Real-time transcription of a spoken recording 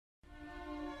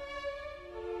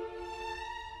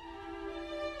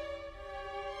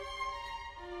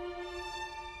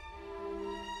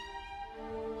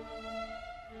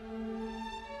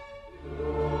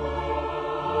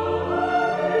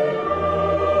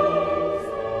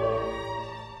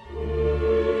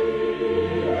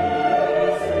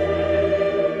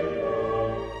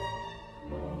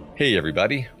Hey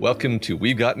everybody, welcome to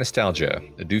We've Got Nostalgia,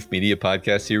 a Doof Media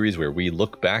podcast series where we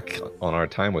look back on our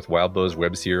time with Wildbow's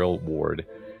web serial Ward.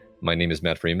 My name is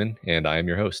Matt Freeman, and I am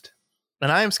your host.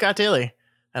 And I am Scott Daly,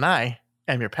 and I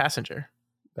am your passenger.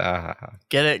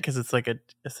 Get it? Because it's like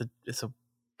it's a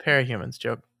parahumans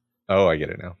joke. Oh, I get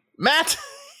it now. Matt,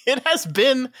 it has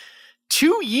been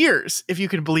 2 years, if you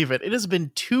can believe it. It has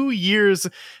been 2 years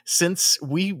since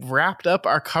we wrapped up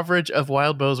our coverage of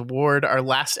Wildbow's Ward, our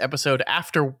last episode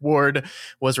after Ward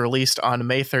was released on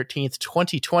May 13th,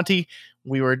 2020.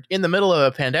 We were in the middle of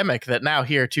a pandemic that now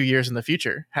here, 2 years in the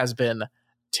future, has been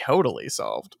totally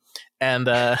solved. And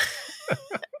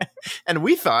and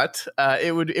we thought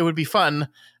it would be fun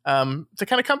to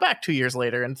kind of come back 2 years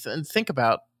later and think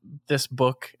about this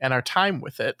book and our time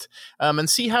with it, and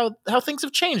see how things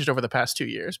have changed over the past 2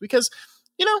 years. Because,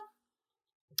 I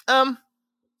don't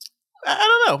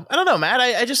know, Matt.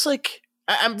 I just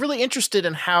I'm really interested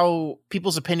in how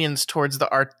people's opinions towards the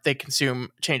art they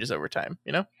consume changes over time.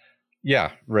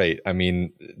 Yeah, right. I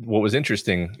mean, what was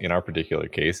interesting in our particular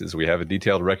case is we have a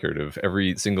detailed record of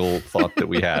every single thought that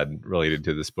we had related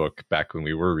to this book back when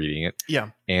we were reading it. Yeah.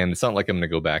 And it's not like I'm going to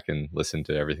go back and listen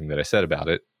to everything that I said about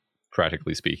it,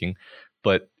 practically speaking.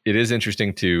 But it is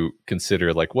interesting to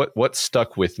consider what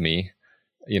stuck with me,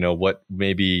 what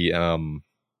maybe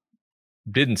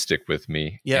didn't stick with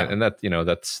me. Yeah. And that,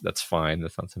 that's fine.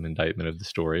 That's not some indictment of the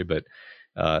story, but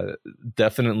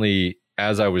definitely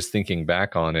as I was thinking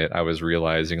back on it, I was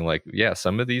realizing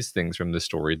some of these things from the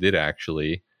story did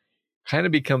actually kind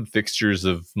of become fixtures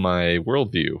of my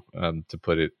worldview, to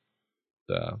put it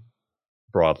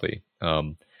broadly.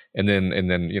 And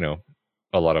then,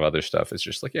 a lot of other stuff is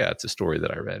just it's a story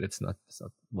that I read. It's not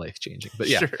life changing, but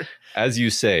yeah, sure. As you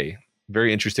say,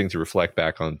 very interesting to reflect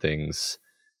back on things,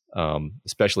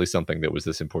 especially something that was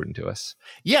this important to us.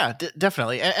 Yeah,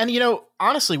 definitely. And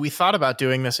honestly, we thought about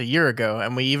doing this a year ago,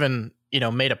 and we even,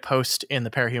 made a post in the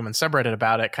Parahuman subreddit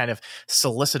about it, kind of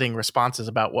soliciting responses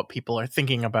about what people are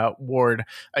thinking about Ward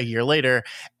a year later.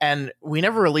 And we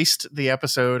never released the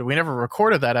episode. We never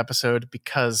recorded that episode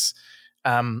because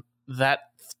that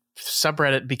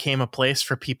subreddit became a place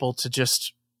for people to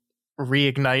just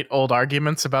reignite old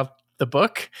arguments about the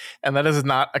book, and that is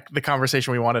not the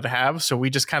conversation we wanted to have. So we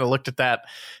just kind of looked at that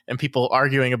and people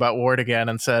arguing about Ward again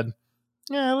and said,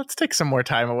 yeah, let's take some more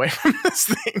time away from this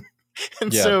thing.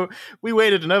 And so we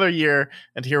waited another year,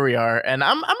 and here we are. And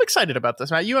I'm excited about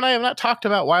this, Matt. You and I have not talked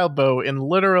about Wildbow in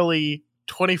literally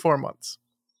 24 months.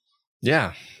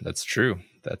 Yeah, that's true.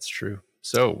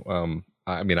 So,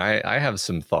 I have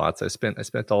some thoughts. I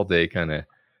spent all day kind of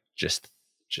just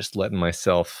letting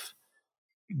myself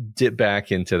dip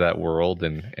back into that world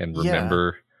and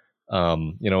remember, a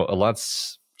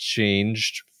lot's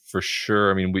changed for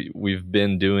sure. I mean, we've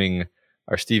been doing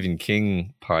our Stephen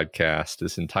King podcast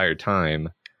this entire time,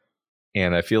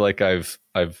 and I feel like I've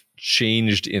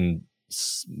changed in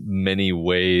many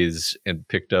ways and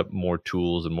picked up more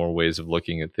tools and more ways of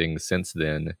looking at things since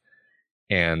then.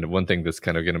 And one thing that's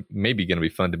kind of going to be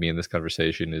fun to me in this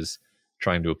conversation is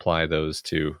trying to apply those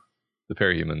to the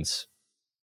Parahumans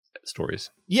stories.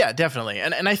 Yeah, definitely.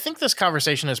 And I think this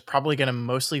conversation is probably going to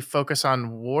mostly focus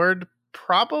on Ward,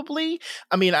 probably.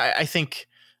 I mean, I think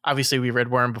obviously we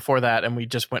read Worm before that and we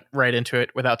just went right into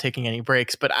it without taking any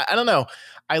breaks. But I don't know.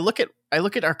 I look at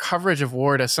our coverage of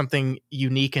Ward as something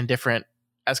unique and different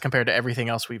as compared to everything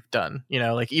else we've done.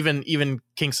 Even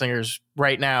Kingslingers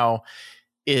right now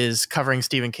is covering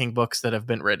Stephen King books that have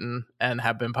been written and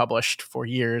have been published for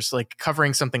years. Like,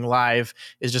 covering something live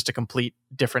is just a complete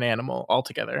different animal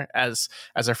altogether, as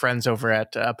our friends over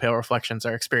at Pale Reflections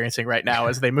are experiencing right now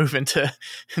as they move into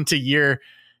year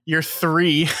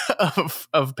 3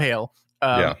 of Pale.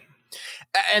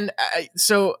 And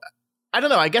so I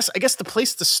don't know. I guess the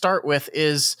place to start with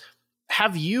is,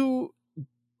 have you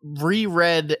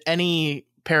reread any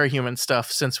Parahuman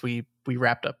stuff since we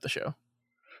wrapped up the show?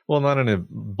 Well, not in a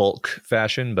bulk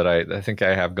fashion, but I think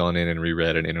I have gone in and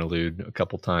reread an interlude a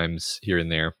couple times here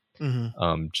and there.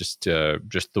 Mm-hmm. Just the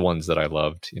ones that I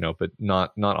loved, but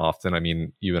not often. I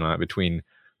mean, you and I, between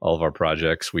all of our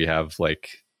projects, we have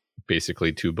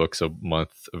basically 2 books a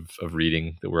month of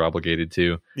reading that we're obligated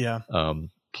to. Yeah.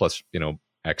 Plus,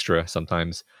 extra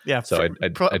sometimes. Yeah. So I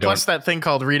don't, plus that thing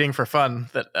called reading for fun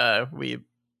that we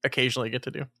occasionally get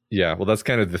to do. Yeah, well, that's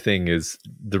kind of the thing, is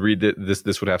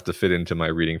this would have to fit into my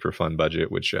reading for fun budget,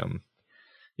 which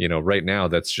right now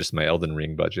that's just my Elden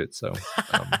Ring budget. So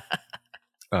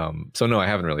so no, I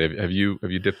haven't really. Have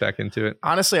you dipped back into it?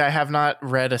 Honestly, I have not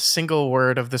read a single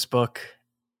word of this book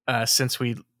since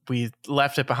we we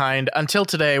left it behind until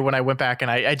today when I went back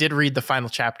and I did read the final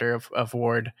chapter of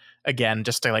Ward again,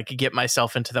 just to like get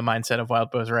myself into the mindset of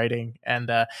Wildbow's writing and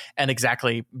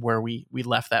exactly where we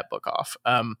left that book off.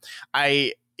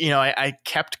 I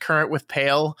kept current with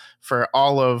Pale for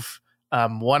all of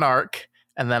one arc,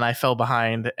 and then I fell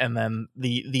behind. And then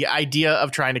the idea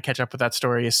of trying to catch up with that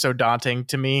story is so daunting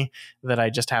to me that I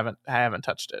just haven't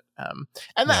touched it.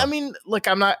 I mean, look,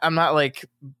 I'm not like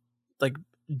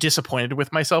disappointed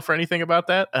with myself or anything about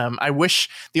that. I wish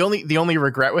the only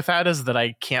regret with that is that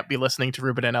I can't be listening to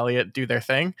Ruben and Elliot do their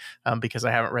thing because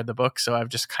I haven't read the book. So I've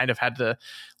just kind of had to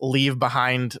leave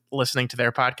behind listening to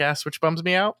their podcast, which bums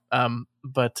me out.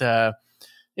 But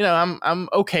I'm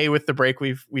okay with the break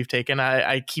we've taken.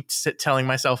 I keep telling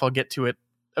myself I'll get to it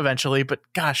eventually, but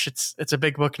gosh, it's a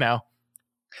big book now.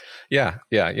 Yeah.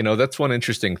 That's one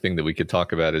interesting thing that we could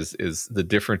talk about is the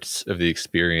difference of the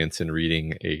experience in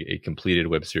reading a completed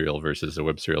web serial versus a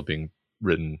web serial being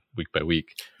written week by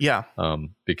week. Yeah.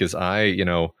 Because I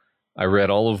read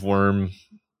all of Worm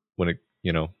when it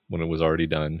was already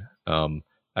done.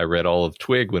 I read all of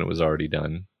Twig when it was already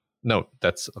done. No,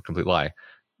 that's a complete lie.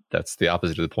 That's the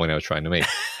opposite of the point I was trying to make.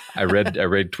 I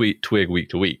read Twig week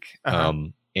to week,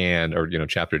 or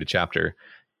chapter to chapter.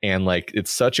 And like,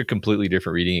 it's such a completely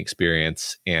different reading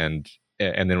experience. And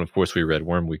then of course we read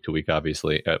Worm week to week,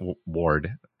 obviously.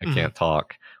 Ward, I can't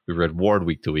talk. We read Ward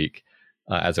week to week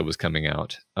as it was coming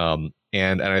out. And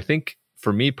I think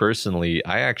for me personally,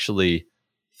 I actually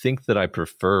think that I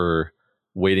prefer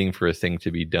waiting for a thing to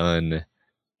be done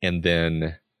and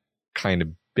then kind of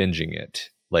binging it.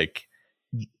 Like,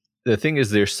 the thing is,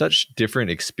 there's such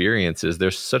different experiences.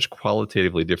 There's such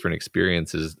qualitatively different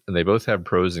experiences, and they both have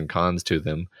pros and cons to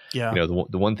them. Yeah.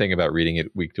 The one thing about reading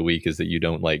it week to week is that you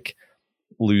don't like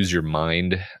lose your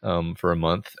mind for a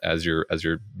month as you're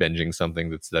binging something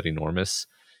that's that enormous,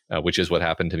 which is what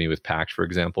happened to me with Pact, for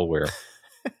example, where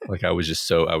like I was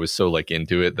so like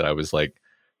into it that I was like,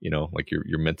 like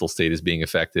your mental state is being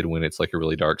affected when it's like a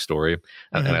really dark story.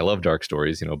 And I love dark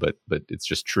stories, but it's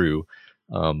just true.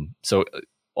 So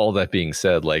all that being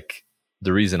said, like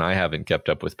the reason I haven't kept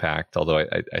up with Pact, although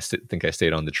I think I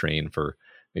stayed on the train for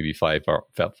maybe five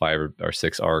or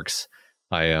six arcs,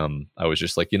 I was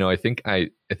just like, I think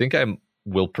I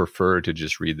will prefer to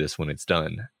just read this when it's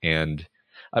done. And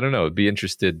I don't know, I'd be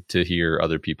interested to hear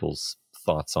other people's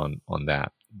thoughts on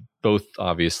that. Both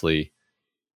obviously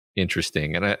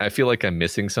interesting. And I feel like I'm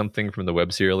missing something from the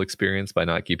web serial experience by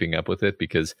not keeping up with it,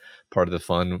 because part of the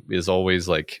fun is always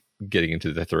like getting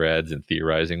into the threads and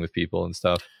theorizing with people and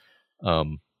stuff.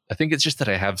 I think it's just that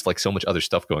I have like so much other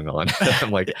stuff going on. I'm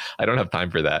like, I don't have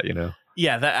time for that,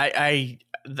 Yeah,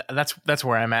 that's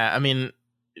where I'm at. I mean,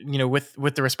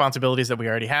 with the responsibilities that we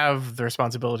already have, the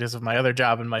responsibilities of my other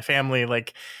job and my family,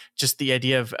 like just the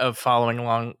idea of following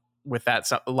along with that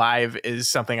live is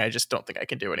something I just don't think I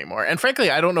can do anymore. And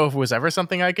frankly, I don't know if it was ever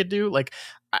something I could do. Like,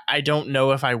 I don't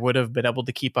know if I would have been able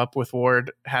to keep up with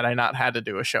Ward had I not had to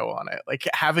do a show on it. Like,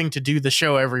 having to do the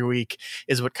show every week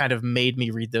is what kind of made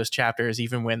me read those chapters,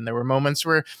 even when there were moments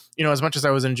where, as much as I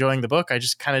was enjoying the book, I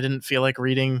just kind of didn't feel like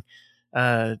reading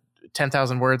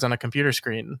 10,000 words on a computer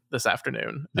screen this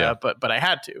afternoon. Yeah. But I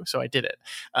had to, so I did it.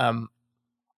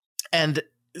 And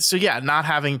so yeah, not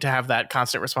having to have that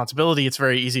constant responsibility, it's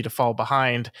very easy to fall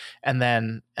behind, and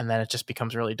then it just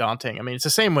becomes really daunting. I mean, it's the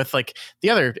same with like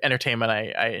the other entertainment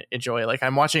I enjoy. Like,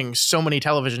 I'm watching so many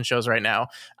television shows right now.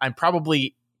 I'm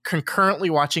probably concurrently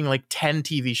watching like 10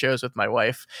 TV shows with my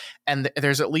wife, and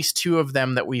there's at least 2 of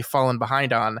them that we've fallen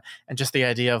behind on. And just the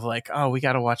idea of like, oh, we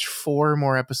got to watch 4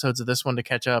 more episodes of this one to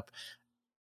catch up.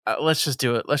 Let's just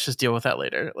do it. Let's just deal with that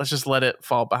later. Let's just let it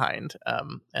fall behind.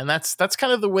 And that's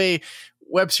kind of the way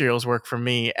web serials work for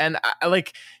me. And I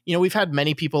like, we've had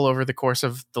many people over the course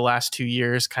of the last 2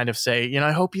 years kind of say,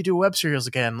 I hope you do web serials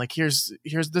again. Like, here's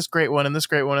this great one and this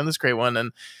great one and this great one.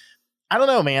 And I don't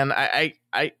know, man.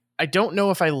 I don't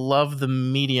know if I love the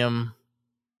medium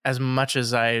as much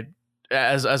as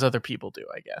as other people do,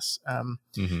 I guess.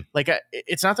 Like,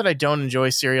 it's not that I don't enjoy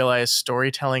serialized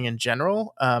storytelling in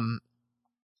general.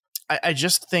 I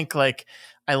just think like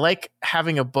I like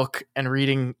having a book and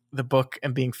reading the book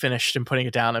and being finished and putting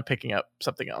it down and picking up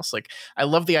something else. Like, I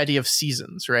love the idea of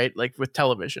seasons, right? Like with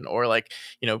television, or like,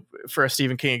 for a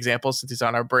Stephen King example, since he's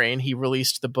on our brain, he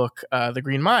released the book, The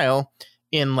Green Mile,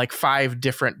 in like 5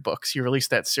 different books. He released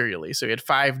that serially. So he had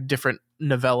 5 different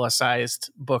novella sized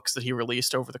books that he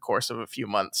released over the course of a few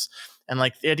months. And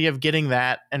like the idea of getting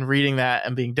that and reading that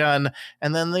and being done,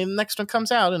 and then the next one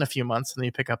comes out in a few months and then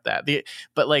you pick up that.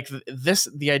 But like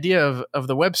the idea of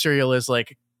the web serial is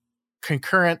like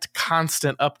concurrent,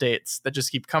 constant updates that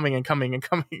just keep coming and coming and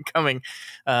coming and coming.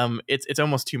 It's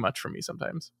almost too much for me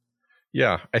sometimes.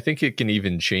 Yeah, I think it can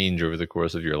even change over the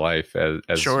course of your life as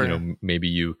Sure. you know, maybe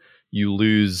you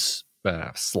lose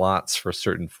slots for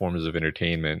certain forms of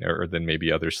entertainment, or then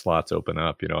maybe other slots open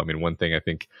up. You know, I mean, one thing I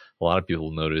think a lot of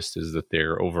people noticed is that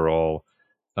their overall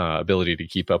ability to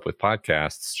keep up with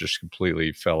podcasts just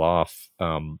completely fell off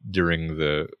during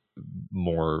the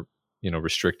more, you know,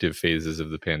 restrictive phases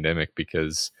of the pandemic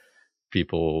because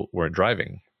people weren't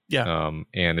driving. Yeah.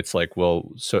 And it's like,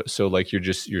 well, so like you're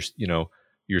you know,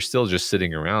 you're still just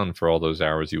sitting around for all those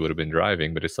hours you would have been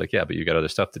driving, but it's like, yeah, but you got other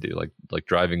stuff to do. Like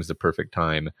driving's the perfect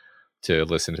time to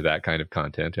listen to that kind of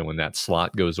content. And when that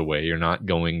slot goes away, you're not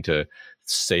going to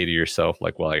say to yourself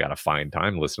like, well, I got to find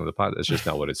time to listen to the podcast. That's just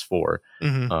not what it's for.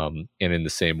 And in the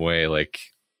same way, like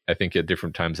I think at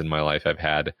different times in my life, I've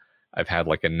had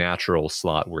like a natural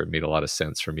slot where it made a lot of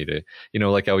sense for me to, you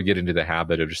know, like I would get into the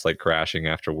habit of just like crashing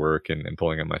after work and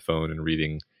pulling out my phone and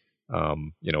reading,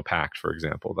 you know, Pact, for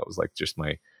example. That was like just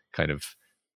my kind of,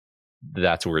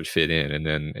 that's where it fit in. And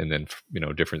then, you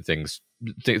know, different things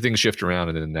shift around,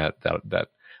 and then that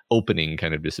opening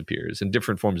kind of disappears, and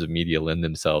different forms of media lend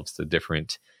themselves to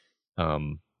different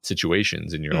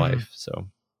situations in your life. So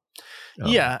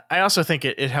yeah, I also think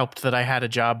it helped that I had a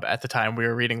job at the time we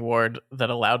were reading Ward that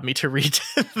allowed me to read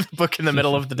the book in the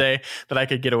middle of the day, that I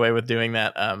could get away with doing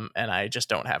that. And I just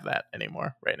don't have that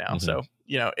anymore right now. So,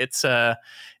 you know, it's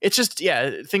just,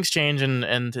 yeah, things change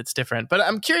and it's different. But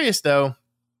I'm curious though,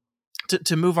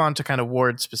 to move on to kind of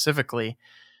Ward specifically,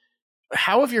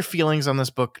 how have your feelings on this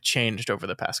book changed over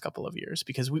the past couple of years?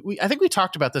 Because I think we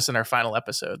talked about this in our final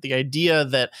episode, the idea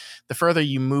that the further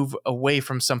you move away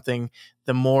from something,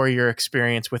 the more your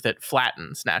experience with it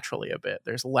flattens naturally a bit.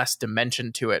 There's less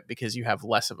dimension to it because you have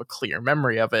less of a clear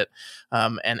memory of it.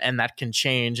 And that can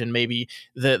change. And maybe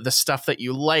the stuff that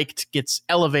you liked gets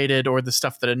elevated, or the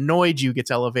stuff that annoyed you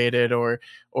gets elevated, or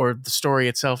the story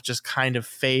itself just kind of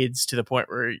fades to the point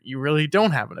where you really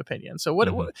don't have an opinion. So what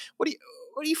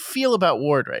do you feel about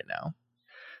Ward right now?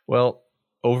 Well,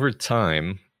 over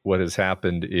time, what has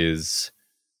happened is,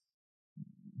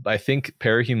 I think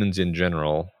parahumans in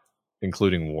general,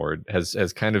 including Ward,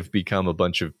 has kind of become a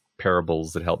bunch of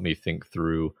parables that help me think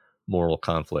through moral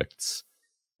conflicts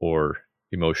or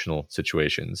emotional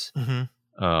situations.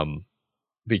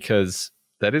 Because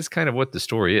that is kind of what the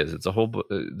story is. It's a whole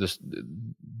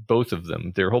both of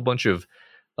them. They're a whole bunch of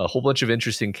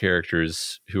interesting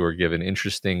characters who are given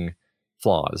interesting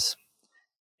flaws,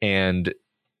 and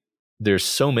there's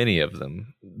so many of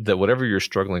them that whatever you're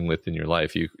struggling with in your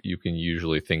life, you can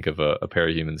usually think of a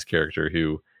parahuman's character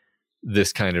who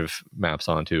this kind of maps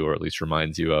onto, or at least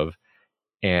reminds you of,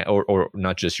 and or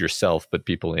not just yourself, but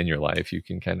people in your life. You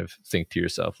can kind of think to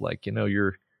yourself like, you know,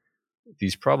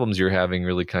 these problems you're having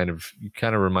really kind of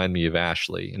remind me of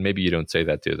Ashley. And maybe you don't say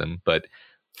that to them, but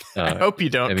I hope you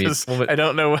don't, because I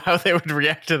don't know how they would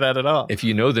react to that at all. If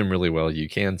you know them really well, you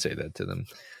can say that to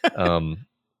them.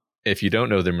 If you don't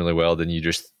know them really well, then you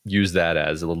just use that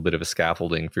as a little bit of a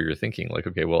scaffolding for your thinking. Like,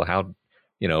 okay, well, how,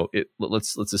 you know,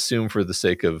 let's assume for the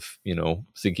sake of, you know,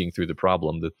 thinking through the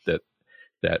problem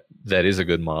that is a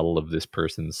good model of this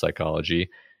person's psychology.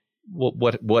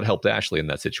 What helped Ashley in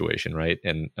that situation, right?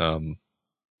 And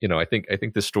you know, I think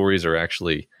the stories are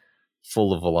actually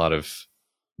full of a lot of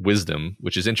wisdom,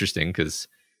 which is interesting because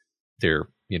they're,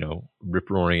 you know,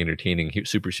 rip-roaring, entertaining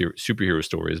superhero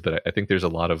stories, but I think there's a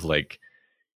lot of like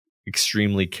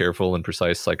extremely careful and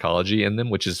precise psychology in them,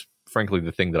 which is frankly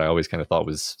the thing that I always kind of thought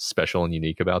was special and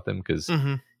unique about them, because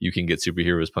you can get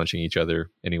superheroes punching each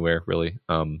other anywhere, really.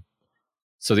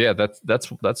 So yeah,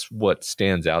 that's what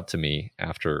stands out to me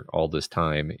after all this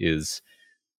time is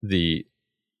the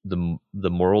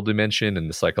moral dimension and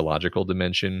the psychological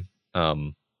dimension.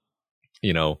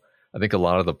 You know, I think a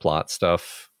lot of the plot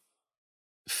stuff,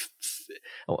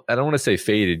 I don't want to say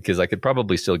faded, because I could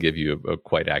probably still give you a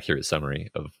quite accurate summary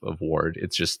of Ward.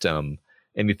 It's just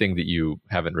anything that you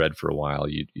haven't read for a while,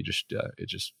 you just it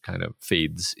just kind of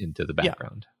fades into the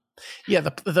background. Yeah,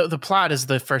 the plot is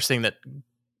the first thing that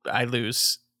I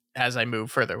lose as I move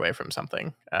further away from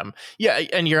something. Yeah,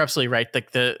 and you're absolutely right.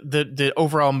 Like the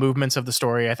overall movements of the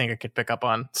story, I think I could pick up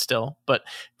on still, but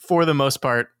for the most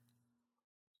part,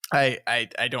 I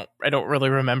don't really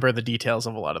remember the details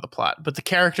of a lot of the plot, but the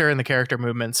character and the character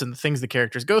movements and the things the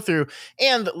characters go through,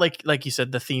 and like you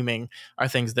said, the theming are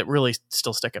things that really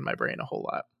still stick in my brain a whole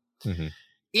lot.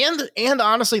 And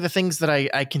honestly, the things that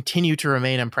I continue to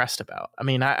remain impressed about. I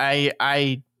mean,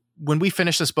 I when we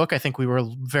finished this book, I think we were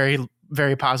very,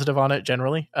 very positive on it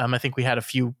generally. I think we had a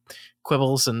few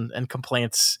quibbles and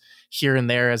complaints here and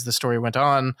there as the story went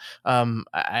on.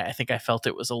 I think I felt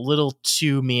it was a little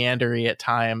too meandery at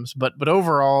times, but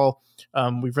overall,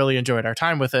 we've really enjoyed our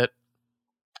time with it.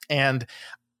 And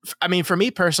I mean, for me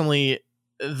personally,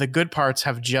 the good parts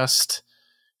have just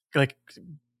like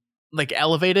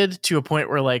elevated to a point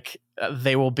where like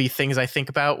they will be things I think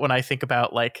about when I think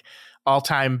about like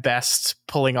all-time best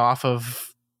pulling off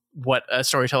of what a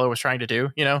storyteller was trying to do,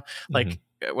 you know, like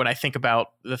when I think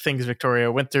about the things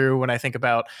Victoria went through, when I think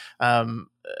about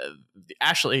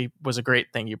Ashley was a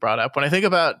great thing you brought up. When I think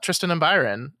about Tristan and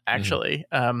Byron, actually,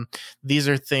 these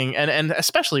are things, and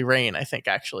especially Rain, I think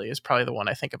actually is probably the one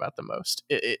I think about the most.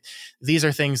 These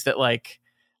are things that like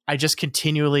I just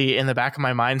continually in the back of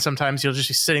my mind. Sometimes you'll just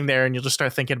be sitting there and you'll just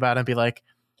start thinking about it and be like,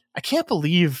 I can't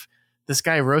believe this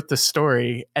guy wrote this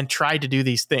story and tried to do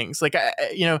these things. Like,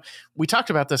 you know, we talked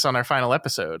about this on our final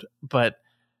episode, but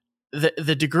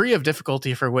the degree of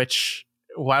difficulty for which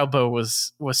Wildbow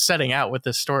was setting out with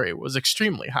this story was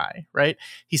extremely high, right?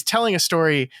 He's telling a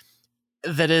story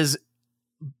that is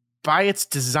by its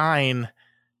design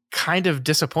kind of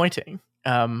disappointing.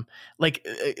 Like,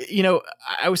 you know,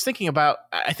 I was thinking about,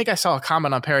 I think I saw a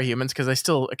comment on Parahumans because I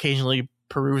still occasionally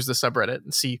peruse the subreddit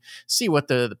and see what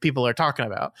the people are talking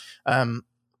about. And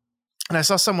I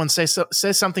saw someone say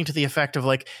something to the effect of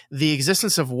like, the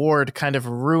existence of Ward kind of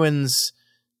ruins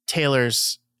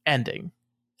Taylor's ending.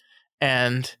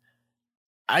 And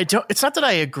I don't, it's not that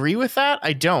I agree with that.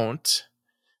 I don't,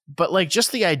 but like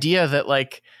just the idea that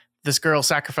like this girl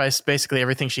sacrificed basically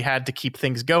everything she had to keep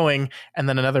things going. And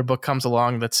then another book comes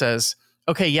along that says,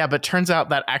 okay, yeah, but turns out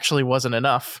that actually wasn't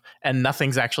enough and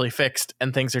nothing's actually fixed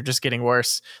and things are just getting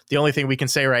worse. The only thing we can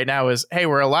say right now is, hey,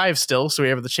 we're alive still, so we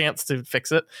have the chance to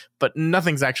fix it, but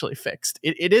nothing's actually fixed.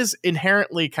 It is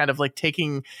inherently kind of like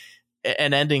taking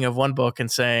an ending of one book and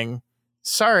saying,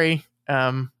 sorry,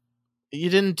 you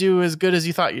didn't do as good as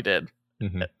you thought you did.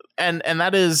 And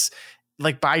that is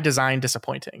like by design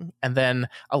disappointing. And then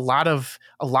a lot of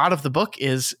the book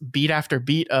is beat after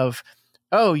beat of,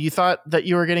 oh, you thought that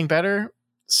you were getting better?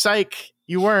 Psych,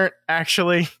 you weren't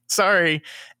actually. Sorry.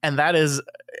 And that is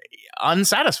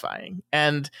unsatisfying.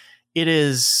 And it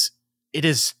is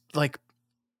like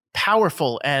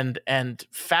powerful and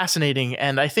fascinating.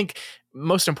 And I think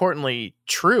most importantly,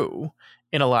 true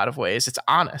in a lot of ways. It's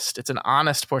honest. It's an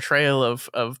honest portrayal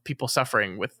of people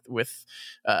suffering with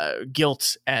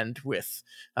guilt and with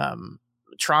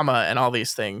trauma and all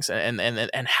these things,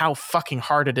 and how fucking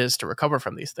hard it is to recover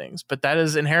from these things. But that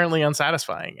is inherently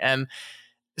unsatisfying. And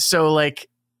so like,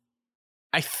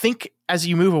 I think as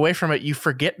you move away from it, you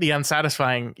forget the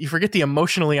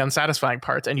emotionally unsatisfying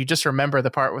parts. And you just remember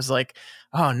the part was like,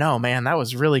 oh no, man, that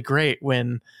was really great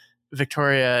when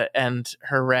Victoria and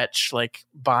her wretch like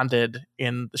bonded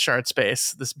in the shard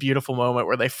space, this beautiful moment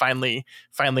where they finally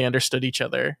understood each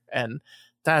other. And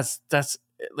that's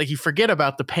like, you forget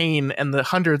about the pain and the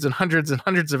hundreds and hundreds and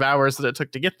hundreds of hours that it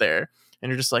took to get there. And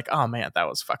you're just like, oh man, that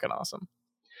was fucking awesome.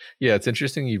 Yeah, it's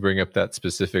interesting you bring up that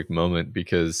specific moment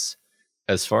because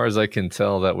as far as I can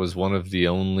tell, that was one of the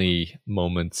only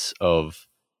moments of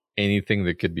anything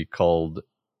that could be called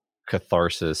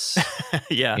catharsis.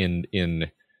 Yeah.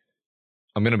 In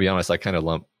I'm going to be honest, I kind of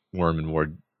lump Worm and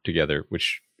Ward together,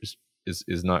 which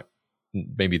is not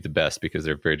maybe the best because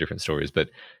they're very different stories, but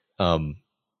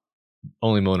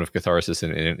only moment of catharsis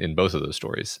in both of those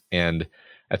stories. And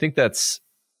I think that's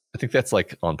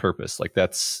like on purpose. Like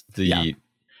that's the,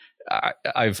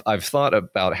 I've thought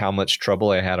about how much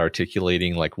trouble I had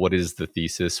articulating, like, what is the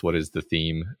thesis? What is the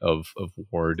theme of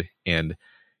Ward? And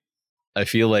I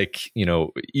feel like, you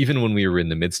know, even when we were in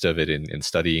the midst of it and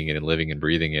studying it and living and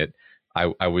breathing it,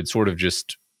 I would sort of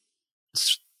just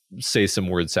say some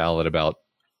word salad about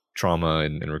trauma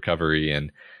and recovery.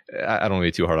 And I don't want to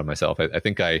be too hard on myself. I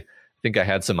think I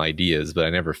had some ideas, but I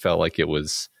never felt like it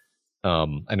was,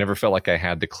 I never felt like I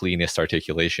had the cleanest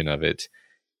articulation of it.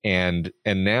 And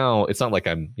now it's not like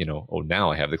I'm, you know, oh,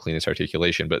 now I have the cleanest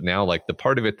articulation, but now like the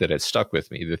part of it that has stuck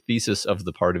with me, the thesis of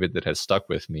the part of it that has stuck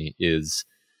with me is,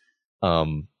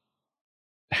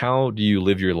 how do you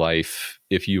live your life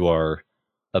if you are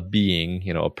a being,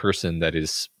 you know, a person that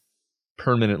is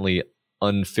permanently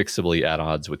unfixably at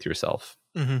odds with yourself?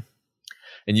 And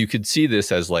you could see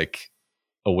this as like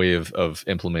a way of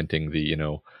implementing the, you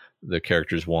know, the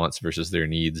character's wants versus their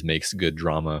needs makes good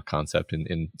drama concept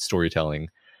in storytelling.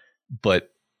 But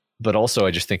also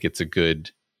I just think it's a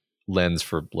good lens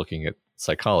for looking at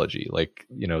psychology. Like,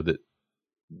 you know, that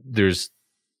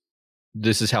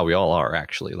this is how we all are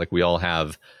actually. Like we all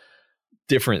have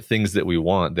different things that we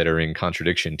want that are in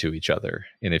contradiction to each other.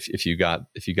 And if you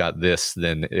got this,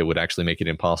 then it would actually make it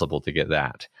impossible to get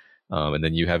that. And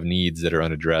then you have needs that are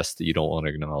unaddressed that you don't want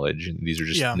to acknowledge. And these are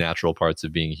just natural parts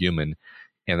of being human.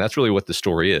 And that's really what the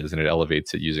story is. And it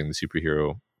elevates it using the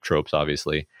superhero tropes,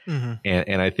 obviously.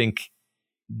 And I think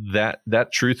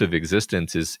that truth of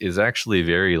existence is actually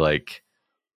very like,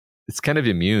 it's kind of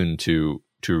immune to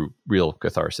real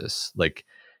catharsis. Like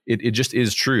it just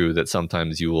is true that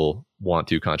sometimes you will want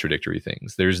to contradictory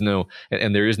things. There's no,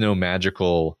 and there is no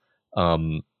magical,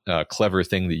 clever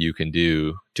thing that you can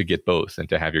do to get both and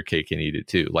to have your cake and eat it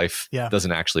too. Life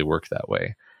doesn't actually work that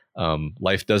way.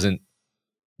 Life doesn't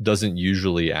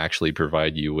usually actually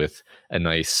provide you with a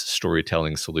nice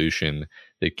storytelling solution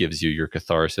that gives you your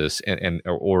catharsis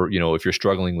or if you're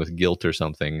struggling with guilt or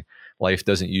something, life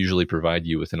doesn't usually provide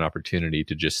you with an opportunity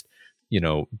to just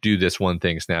do this one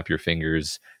thing, snap your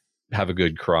fingers, have a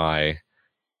good cry,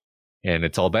 and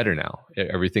it's all better now.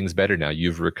 Everything's better now.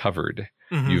 You've recovered.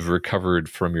 You've recovered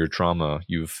from your trauma.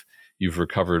 You've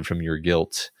recovered from your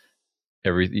guilt.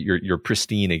 You're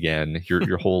pristine again.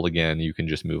 You're whole again. You can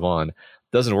just move on.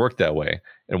 Doesn't work that way.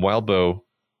 And Wildbow,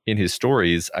 in his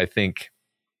stories, I think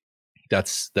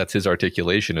that's his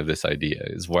articulation of this idea.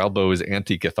 Is Wildbow is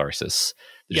anti-catharsis.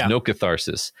 There's no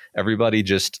catharsis. Everybody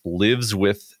just lives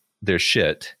with their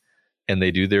shit and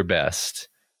they do their best.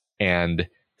 And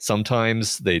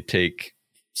sometimes they take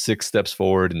 6 steps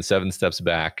forward and 7 steps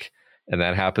back. And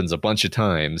that happens a bunch of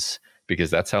times because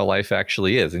that's how life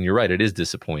actually is. And you're right, it is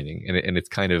disappointing. And it's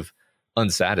kind of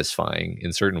unsatisfying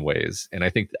in certain ways. And I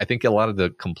think a lot of the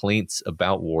complaints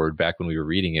about Ward back when we were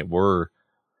reading it were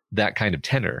that kind of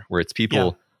tenor, where it's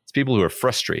people who are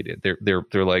frustrated.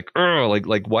 They're like, oh,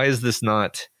 like why is this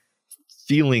not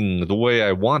feeling the way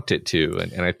I want it to?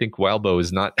 And I think Wildbow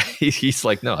is not. He's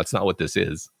like, no, it's not what this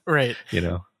is. Right.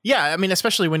 Yeah. I mean,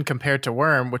 especially when compared to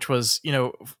Worm, which was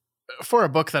for a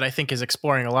book that I think is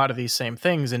exploring a lot of these same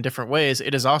things in different ways.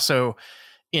 It is also,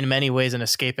 in many ways, an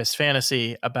escapist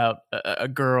fantasy about a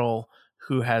girl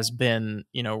who has been,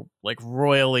 like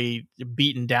royally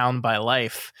beaten down by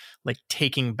life, like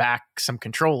taking back some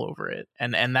control over it.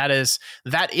 And that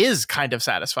is kind of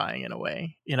satisfying in a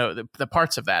way, the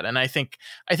parts of that. And I think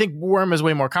Worm is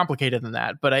way more complicated than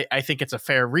that, but I think it's a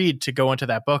fair read to go into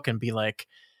that book and be like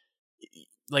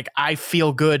I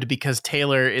feel good because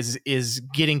Taylor is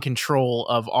getting control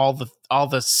of all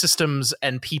the systems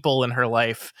and people in her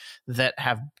life that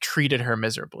have treated her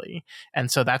miserably. And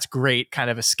so that's great kind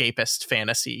of escapist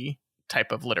fantasy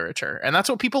type of literature. And that's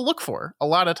what people look for a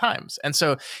lot of times. And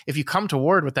so if you come to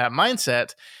Ward with that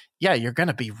mindset, you're going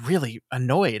to be really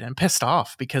annoyed and pissed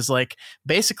off because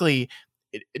basically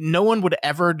no one would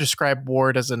ever describe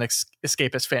Ward as an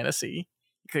escapist fantasy.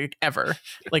 Ever.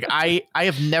 I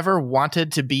have never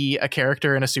wanted to be a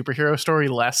character in a superhero story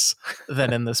less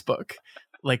than in this book.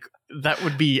 That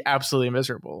would be absolutely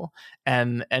miserable.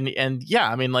 And yeah,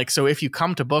 I mean, so if you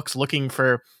come to books looking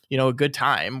for, a good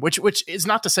time, which is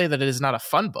not to say that it is not a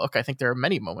fun book. I think there are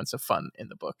many moments of fun in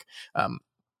the book.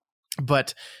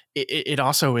 But it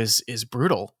also is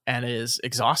brutal and is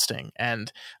exhausting.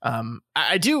 And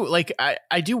I do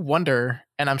wonder,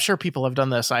 and I'm sure people have done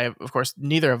this. Of course,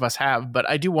 neither of us have, but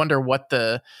I do wonder what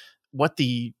the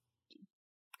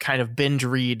kind of binge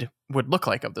read would look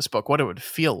like of this book, what it would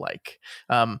feel like.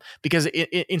 Because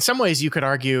in some ways you could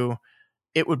argue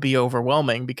it would be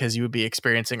overwhelming because you would be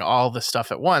experiencing all the stuff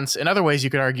at once. In other ways, you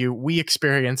could argue we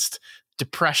experienced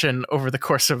depression over the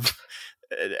course of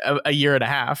a year and a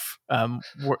half,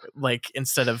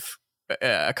 instead of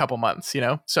a couple months,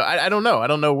 So I don't know. I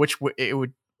don't know which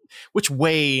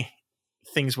way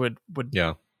things would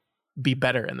be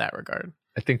better in that regard.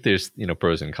 I think there's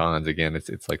pros and cons. Again,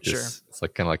 it's like this. Sure. It's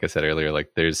like kind of like I said earlier.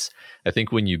 I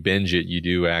think when you binge it, you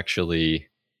do actually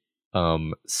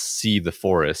see the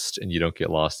forest and you don't get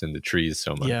lost in the trees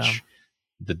so much. Yeah.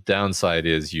 The downside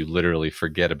is you literally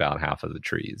forget about half of the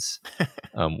trees,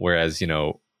 whereas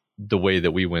the way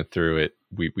that we went through it,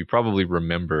 we probably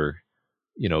remember,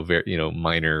 very,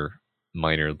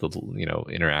 minor little,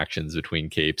 interactions between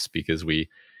capes because we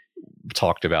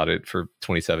talked about it for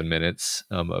 27 minutes,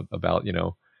 about,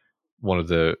 one of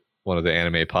the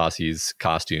anime posse's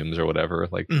costumes or whatever.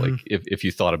 Like if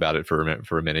you thought about it for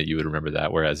a minute, you would remember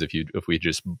that. Whereas if we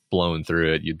just blown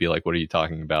through it, you'd be like, what are you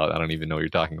talking about? I don't even know what you're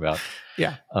talking about.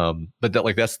 Yeah. But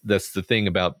that's the thing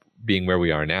about being where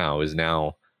we are now is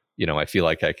now, I feel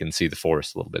like I can see the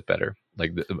forest a little bit better.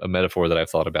 Like a metaphor that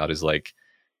I've thought about is like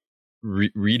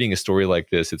reading a story like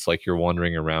this. It's like you're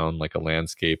wandering around like a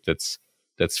landscape that's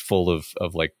full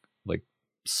of like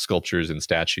sculptures and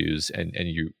statues, and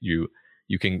you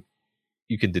can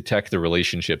you can detect the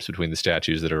relationships between the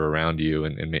statues that are around you,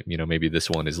 and maybe this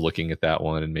one is looking at that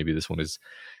one, and maybe this one is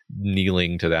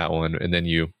kneeling to that one, and then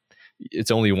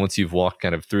it's only once you've walked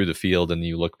kind of through the field and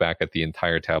you look back at the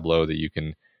entire tableau that you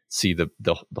can see the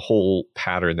whole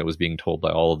pattern that was being told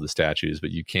by all of the statues,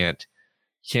 but you can't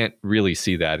really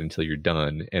see that until you're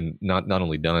done, and not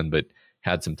only done, but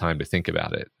had some time to think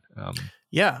about it.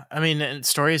 Yeah, I mean, and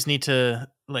stories need to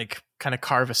like kind of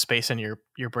carve a space in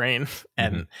your brain,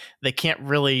 and they can't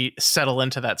really settle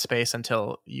into that space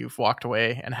until you've walked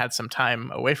away and had some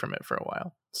time away from it for a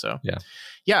while. So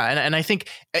yeah, and I think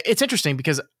it's interesting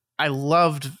because I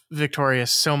loved Victoria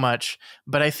so much,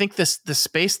 but I think the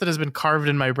space that has been carved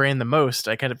in my brain the most,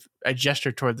 I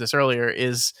gestured toward this earlier,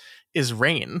 is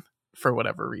Rain, for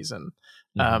whatever reason.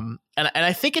 And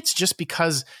I think it's just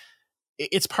because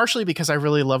it's partially because I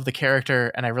really love the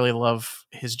character and I really love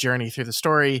his journey through the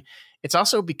story. It's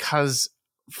also because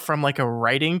from like a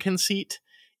writing conceit,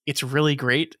 it's really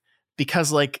great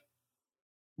because like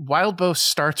Wildbow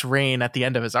starts Rain at the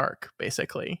end of his arc,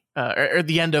 basically, or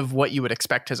the end of what you would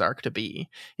expect his arc to be.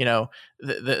 You know,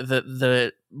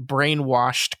 the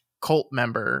brainwashed cult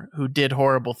member who did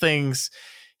horrible things.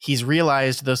 He's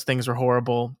realized those things were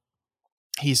horrible.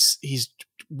 He's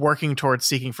working towards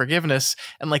seeking forgiveness,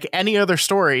 and like any other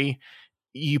story,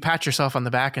 you pat yourself on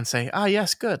the back and say, "Ah,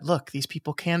 yes, good. Look, these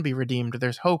people can be redeemed.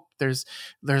 There's hope. There's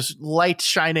light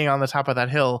shining on the top of that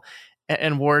hill."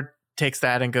 And Ward takes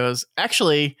that and goes,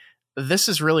 "Actually, this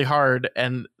is really hard,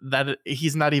 and that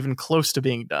he's not even close to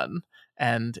being done."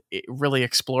 And really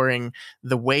exploring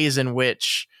the ways in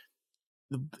which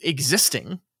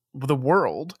existing the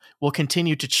world will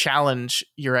continue to challenge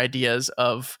your ideas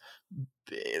of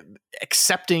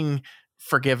accepting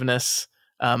forgiveness,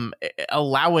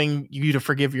 allowing you to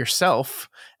forgive yourself,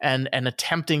 and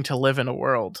attempting to live in a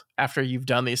world after you've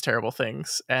done these terrible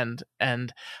things and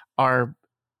are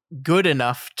good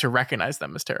enough to recognize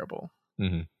them as terrible.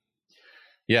 Mm-hmm.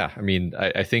 Yeah, I mean,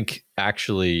 I think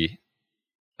actually,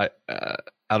 out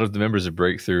of the members of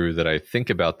Breakthrough that I think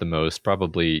about the most,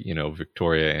 probably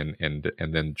Victoria and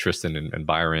then Tristan and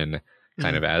Byron,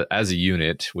 kind of as a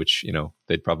unit, which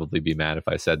they'd probably be mad if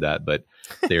I said that, but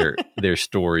their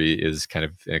story is kind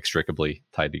of inextricably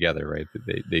tied together, right?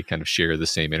 They kind of share the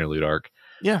same interlude arc.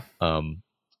 Yeah.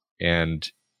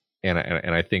 And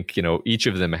I think each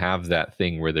of them have that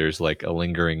thing where there's like a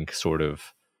lingering sort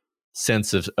of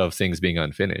sense of things being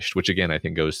unfinished, which again I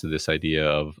think goes to this idea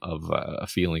of a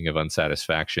feeling of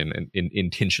unsatisfaction and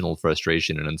intentional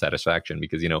frustration and unsatisfaction,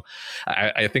 because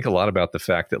I think a lot about the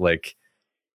fact that like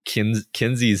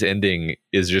Kinsey's ending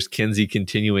is just Kinsey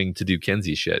continuing to do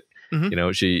Kinsey shit.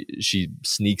 She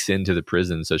sneaks into the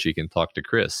prison so she can talk to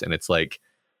Chris, and it's like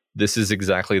this is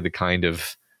exactly the kind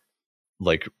of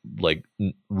like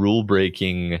rule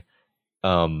breaking,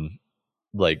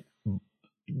 like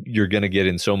you're gonna get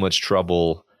in so much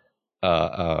trouble,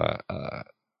 like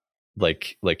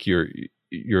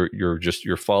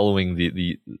you're following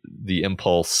the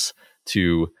impulse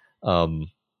to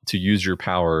use your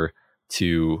power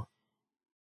to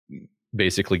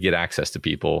basically get access to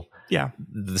people. Yeah.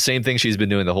 The same thing she's been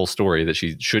doing the whole story that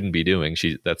she shouldn't be doing.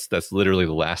 That's literally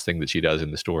the last thing that she does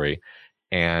in the story.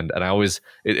 And I always,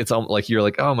 it's like, you're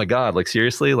like, oh my God, like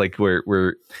seriously, like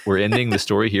we're ending the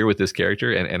story here with this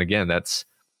character. And again, that's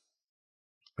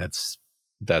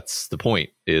the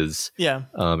point is,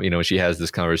 she has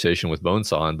this conversation with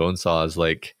Bonesaw, and Bonesaw is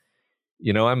like,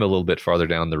 I'm a little bit farther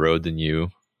down the road than you.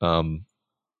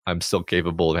 I'm still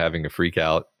capable of having a freak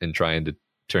out and trying to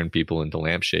turn people into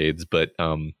lampshades, but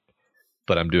I'm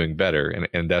doing better.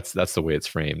 And that's the way it's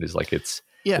framed, is like, it's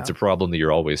a problem that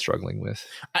you're always struggling with.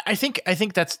 I think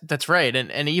that's right.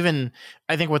 And even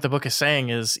I think what the book is saying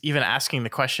is even asking the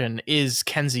question, is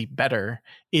Kenzie better?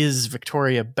 Is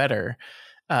Victoria better?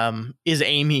 Is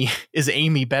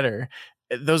Amy better?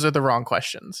 Those are the wrong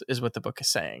questions, is what the book is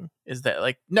saying. Is that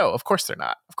like, no, of course they're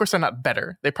not. Of course they're not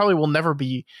better. They probably will never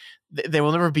be. They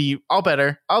will never be all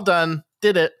better, all done,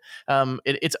 did it.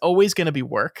 It's always going to be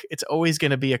work. It's always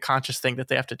going to be a conscious thing that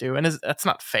they have to do. And that's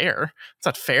not fair. It's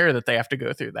not fair that they have to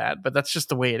go through that, but that's just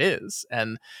the way it is.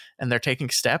 And they're taking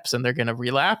steps, and they're going to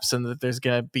relapse, and that there's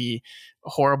going to be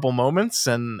horrible moments,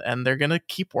 and they're going to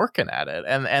keep working at it.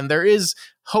 And there is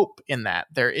hope in that.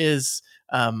 There is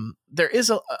a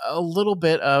little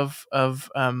bit of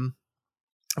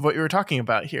what you were talking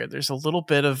about here. There's a little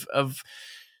bit of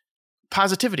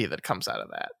positivity that comes out of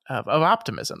that, of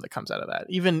optimism that comes out of that,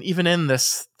 even in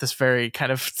this very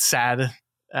kind of sad,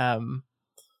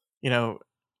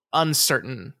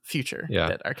 uncertain future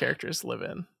that our characters live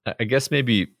in. I guess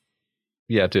maybe,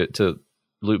 to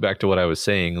loop back to what I was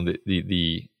saying,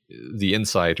 the the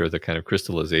insight or the kind of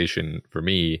crystallization for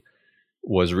me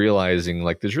was realizing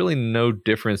like there's really no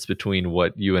difference between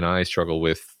what you and I struggle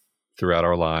with throughout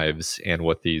our lives and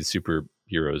what these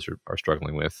superheroes are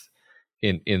struggling with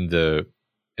in the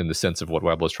sense of what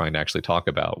Webb was trying to actually talk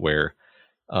about, where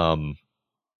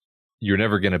you're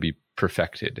never going to be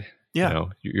perfected. Yeah. You know,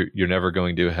 you're never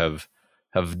going to have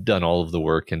done all of the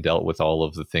work and dealt with all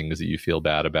of the things that you feel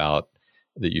bad about,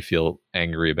 that you feel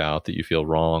angry about, that you feel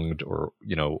wronged or,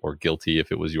 you know, or guilty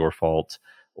if it was your fault,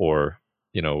 or,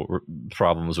 you know,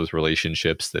 problems with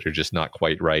relationships that are just not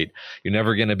quite right. You're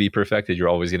never going to be perfected. You're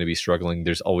always going to be struggling.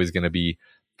 There's always going to be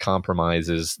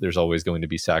compromises. There's always going to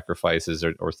be sacrifices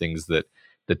or things that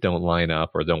don't line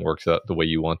up or don't work the way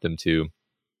you want them to.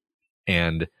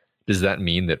 And does that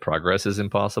mean that progress is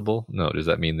impossible? No. Does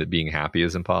that mean that being happy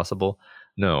is impossible?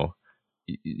 No.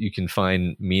 You can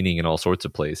find meaning in all sorts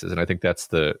of places. And I think that's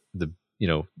the you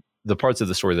know, the parts of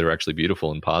the story that are actually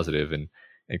beautiful and positive and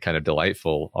kind of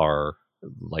delightful are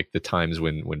like the times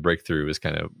when Breakthrough is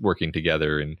kind of working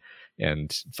together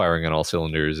and firing on all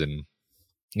cylinders, and,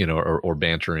 you know, or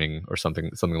bantering or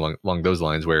something along those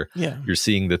lines, where you're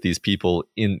seeing that these people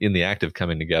in the act of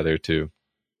coming together to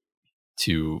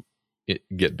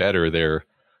get better,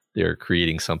 they're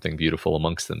creating something beautiful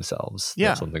amongst themselves.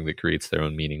 Yeah. Something that creates their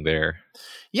own meaning there.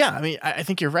 Yeah. I mean, I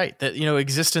think you're right that, you know,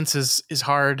 existence is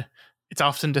hard. It's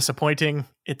often disappointing.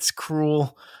 It's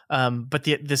cruel. But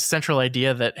this central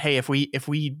idea that, hey, if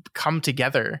we come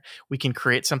together, we can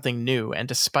create something new. And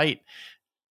despite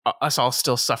us all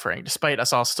still suffering, despite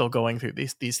us all still going through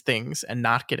these things and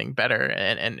not getting better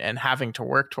and having to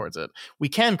work towards it, we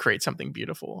can create something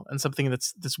beautiful and something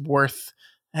that's worth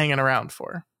hanging around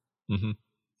for. Mm-hmm.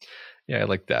 Yeah, I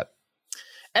like that.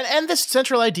 And this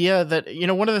central idea that, you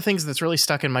know, one of the things that's really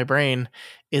stuck in my brain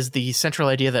is the central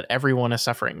idea that everyone is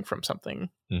suffering from something.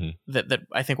 Mm-hmm. that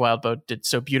I think Wildbow did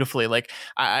so beautifully. Like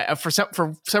I for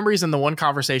some reason, the one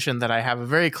conversation that I have a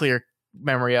very clear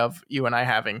memory of you and I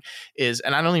having is,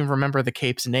 and I don't even remember the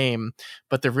cape's name,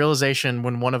 but the realization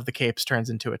when one of the capes turns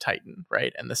into a Titan,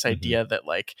 right? And this idea that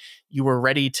like you were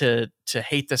ready to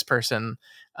hate this person,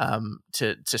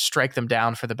 to strike them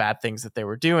down for the bad things that they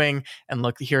were doing, and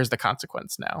look, here's the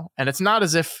consequence now. And it's not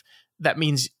as if that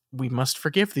means we must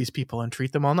forgive these people and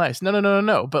treat them all nice.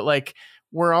 No. But like,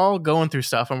 we're all going through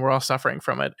stuff and we're all suffering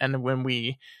from it. And when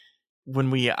we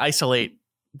isolate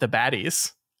the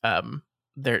baddies,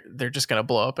 they're just going to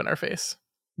blow up in our face.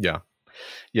 Yeah.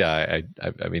 I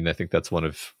mean, I think that's one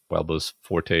of Wildbow's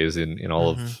fortes in all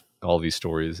of all these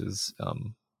stories is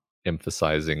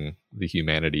emphasizing the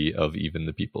humanity of even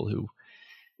the people who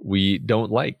we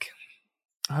don't like.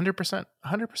 100%.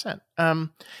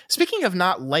 Speaking of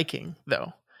not liking,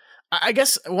 though, I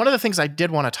guess one of the things I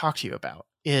did want to talk to you about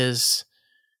is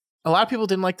a lot of people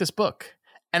didn't like this book,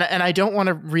 and I don't want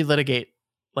to relitigate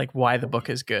like why the book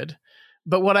is good.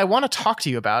 But what I want to talk to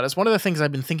you about is one of the things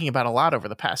I've been thinking about a lot over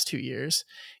the past 2 years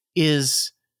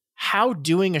is how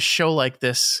doing a show like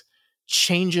this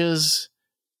changes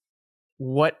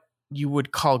what you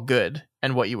would call good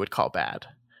and what you would call bad.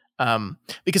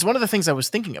 Because one of the things I was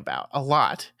thinking about a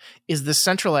lot is the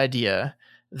central idea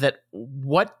that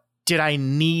what did I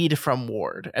need from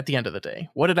Ward at the end of the day?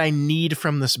 What did I need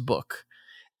from this book?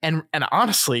 And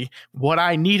honestly, what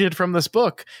I needed from this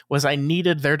book was I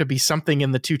needed there to be something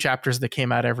in the 2 chapters that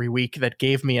came out every week that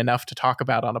gave me enough to talk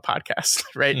about on a podcast,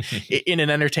 right? In an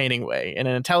entertaining way, in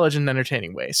an intelligent,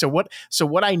 entertaining way. So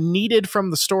what I needed from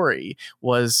the story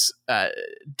was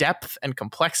depth and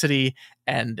complexity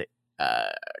and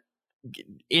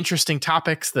interesting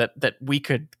topics that we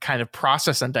could kind of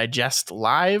process and digest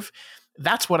live.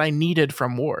 That's what I needed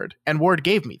from Ward. And Ward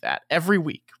gave me that every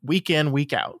week, week in,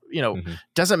 week out. You know,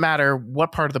 doesn't matter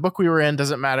what part of the book we were in,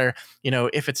 doesn't matter, you know,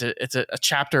 if it's a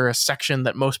chapter, a section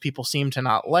that most people seem to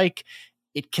not like.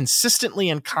 It consistently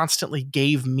and constantly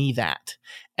gave me that.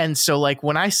 And so like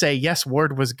when I say, yes,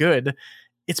 Ward was good,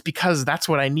 it's because that's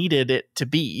what I needed it to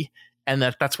be. And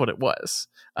that's what it was.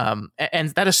 And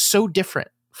that is so different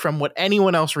from what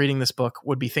anyone else reading this book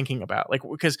would be thinking about. Like,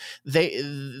 because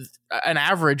an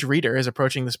average reader is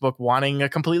approaching this book wanting a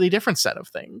completely different set of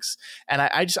things. And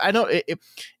I don't,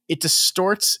 it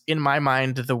distorts in my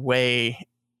mind the way,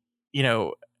 you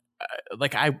know,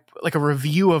 like a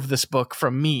review of this book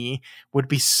from me would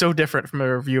be so different from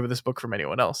a review of this book from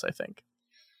anyone else, I think.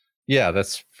 Yeah,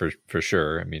 that's for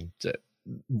sure. I mean,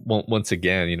 once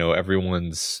again, you know,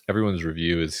 everyone's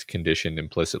review is conditioned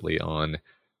implicitly on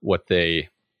what they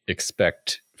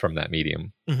expect from that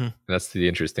medium. And that's the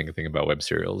interesting thing about web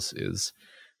serials is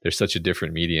they're such a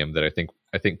different medium that I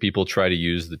think people try to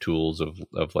use the tools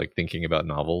of like thinking about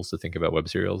novels to think about web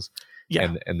serials,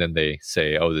 Yeah. and then they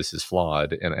say, oh, this is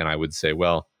flawed, and I would say,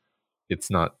 well, it's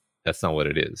not. That's not what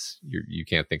it is. You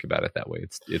can't think about it that way.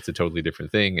 It's a totally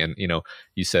different thing. And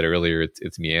you said earlier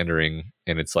it's meandering,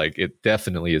 and it's like it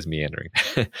definitely is meandering.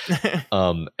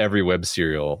 Every web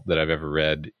serial that I've ever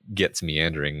read gets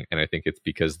meandering, and I think it's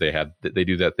because they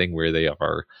do that thing where they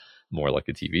are more like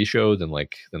a TV show than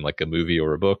like a movie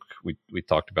or a book. We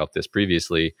talked about this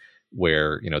previously,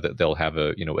 where they'll have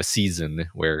a season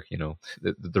where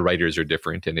the writers are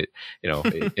different, and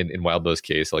in Wildbow's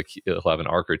case, like he'll have an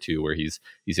arc or two where he's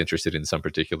interested in some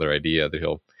particular idea that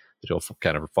he'll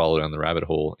kind of follow down the rabbit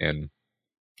hole, and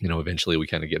eventually we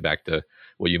kind of get back to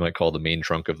what you might call the main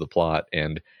trunk of the plot,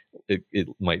 and it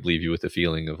might leave you with a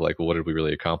feeling of like, well, what did we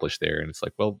really accomplish there? And it's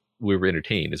like, well, we were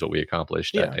entertained is what we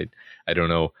accomplished. Yeah. I don't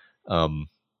know.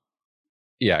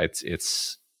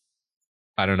 It's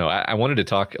I don't know. I wanted to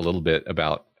talk a little bit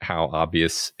about how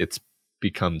obvious it's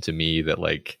become to me that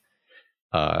like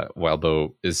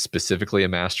Wildbow is specifically a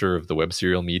master of the web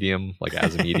serial medium, like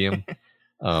as a medium.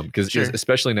 Because Sure.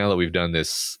 especially now that we've done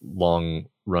this long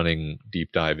running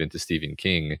deep dive into Stephen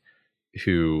King,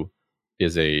 who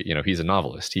is he's a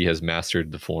novelist. He has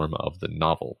mastered the form of the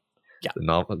novel. Yeah. The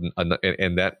novel,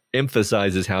 and that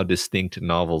emphasizes how distinct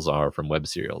novels are from web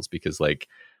serials, because like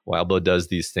Wildbow does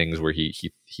these things where he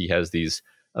has these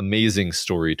amazing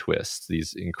story twists,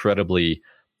 these incredibly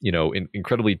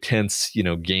incredibly tense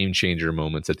game changer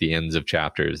moments at the ends of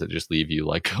chapters that just leave you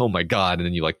like, oh my god, and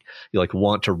then you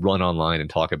want to run online and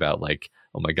talk about like,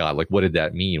 oh my god, like what did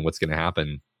that mean, what's going to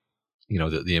happen,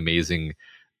 the amazing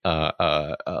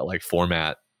like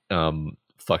format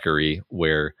fuckery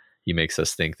where he makes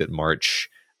us think that March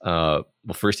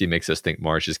first he makes us think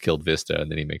March has killed Vista, and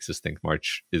then he makes us think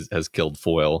March has killed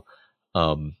Foil,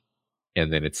 and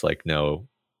then it's like, no,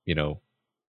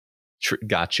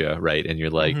 gotcha, right? And you're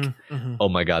like, oh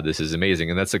my god, this is amazing.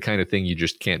 And that's the kind of thing you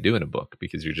just can't do in a book,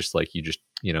 because you're just like, you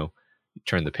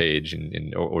turn the page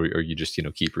or you just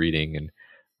keep reading, and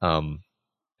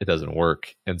it doesn't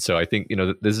work. And so I think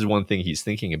this is one thing he's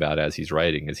thinking about as he's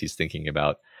writing, is he's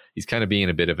kind of being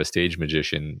a bit of a stage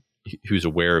magician who's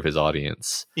aware of his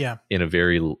audience, in a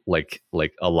very like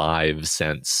alive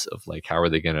sense of like, how are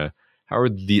they gonna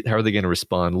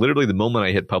respond literally the moment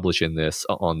I hit publish on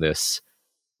this.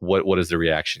 What is the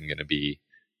reaction going to be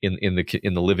in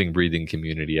the living, breathing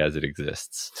community as it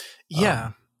exists?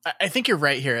 Yeah, I think you're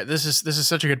right here. This is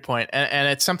such a good point, and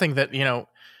it's something that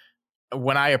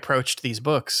when I approached these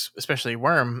books, especially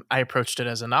Worm, I approached it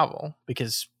as a novel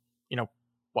because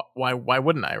why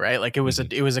wouldn't I, right? Like it was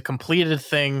a completed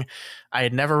thing. I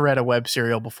had never read a web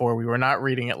serial before. We were not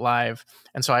reading it live,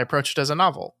 and so I approached it as a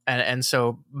novel, and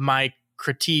so my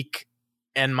critique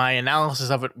and my analysis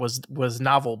of it was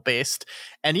novel based.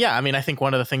 And yeah, I mean, I think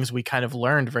one of the things we kind of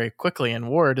learned very quickly in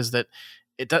Ward is that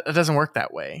it doesn't work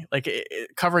that way. Like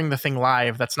covering the thing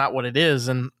live, that's not what it is.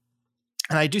 And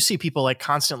I do see people like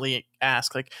constantly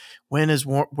ask like, when is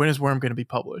Worm going to be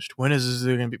published? When is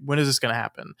this going to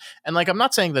happen? And like, I'm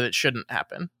not saying that it shouldn't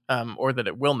happen, or that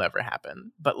it will never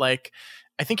happen, but like,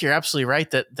 I think you're absolutely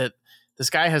right that this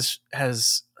guy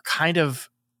has kind of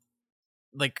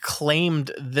like claimed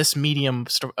this medium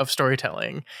of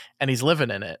storytelling, and he's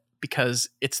living in it because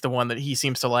it's the one that he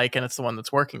seems to like, and it's the one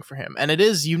that's working for him, and it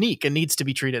is unique and needs to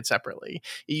be treated separately.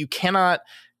 You cannot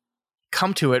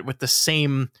come to it with the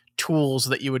same tools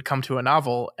that you would come to a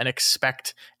novel and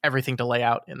expect everything to lay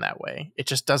out in that way. It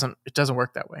just doesn't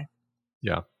work that way.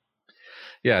 Yeah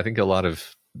I think a lot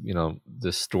of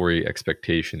the story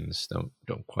expectations don't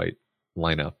quite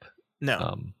line up.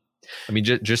 No. I mean,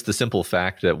 just the simple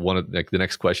fact that one of like the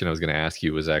next question I was going to ask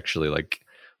you was actually like,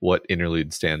 what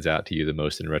interlude stands out to you the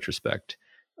most in retrospect?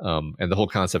 And the whole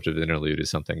concept of interlude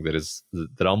is something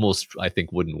that almost I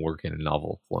think wouldn't work in a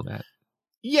novel format.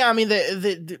 Yeah, I mean,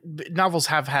 the novels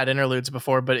have had interludes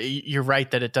before, but you're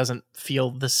right that it doesn't feel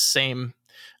the same.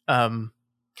 Yeah,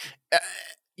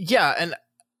 and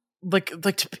like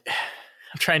I'm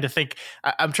trying to think.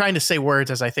 I'm trying to say words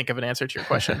as I think of an answer to your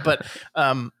question, but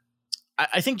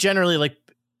I think generally, like,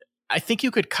 I think you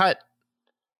could cut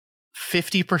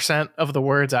 50% of the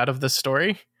words out of the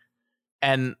story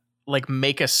and like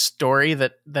make a story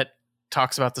that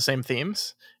talks about the same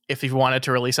themes. If you wanted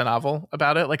to release a novel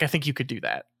about it, like, I think you could do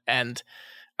that. And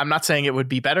I'm not saying it would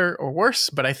be better or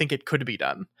worse, but I think it could be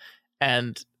done.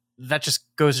 And that just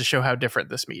goes to show how different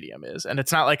this medium is. And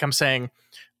it's not like I'm saying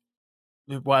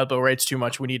Wildbow writes too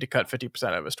much, we need to cut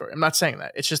 50% of a story. I'm not saying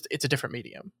that. It's just, it's a different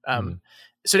medium.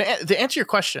 So to answer your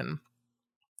question,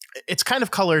 it's kind of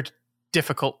colored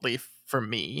difficultly for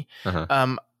me.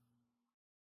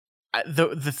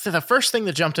 the first thing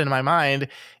that jumped into my mind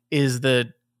is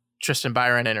the Tristan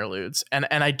Byron interludes, and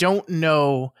I don't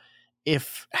know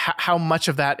if how much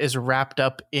of that is wrapped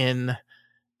up in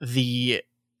the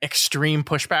extreme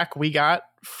pushback we got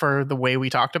for the way we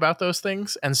talked about those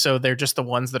things, and so they're just the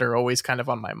ones that are always kind of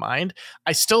on my mind.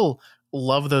 I still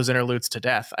love those interludes to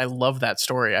death. I love that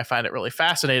story. I find it really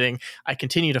fascinating. I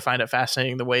continue to find it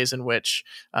fascinating the ways in which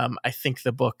I think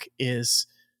the book is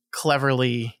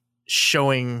cleverly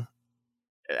showing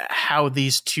how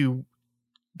these two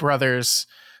brothers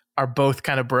are both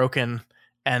kind of broken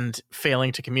and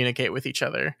failing to communicate with each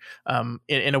other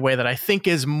in a way that I think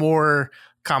is more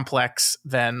complex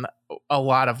than a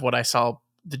lot of what I saw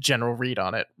the general read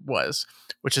on it was,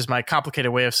 which is my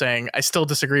complicated way of saying I still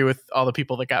disagree with all the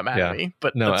people that got mad at me.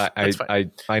 But no, that's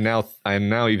fine. I'm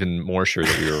now even more sure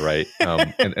that you were right.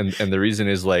 And the reason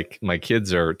is, like, my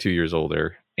kids are 2 years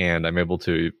older, and I'm able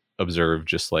to observe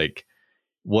just like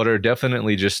what are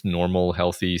definitely just normal,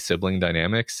 healthy sibling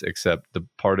dynamics, except the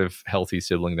part of healthy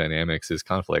sibling dynamics is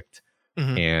conflict,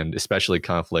 and especially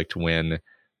conflict when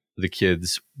the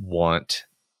kids want,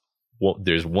 well,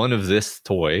 there's one of this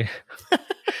toy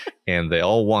and they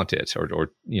all want it,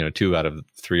 or 2 out of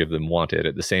 3 of them want it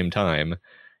at the same time.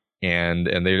 And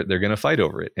they're going to fight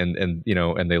over it. And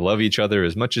they love each other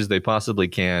as much as they possibly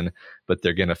can, but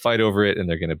they're going to fight over it, and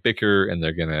they're going to bicker, and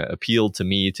they're going to appeal to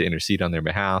me to intercede on their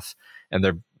behalf. And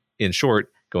they're, in short,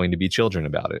 going to be children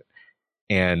about it.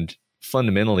 And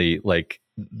fundamentally, like,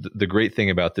 the great thing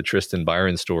about the Tristan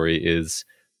Byron story is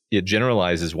it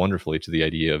generalizes wonderfully to the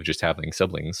idea of just having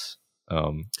siblings.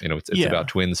 It's about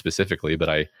twins specifically, but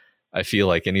I feel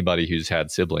like anybody who's had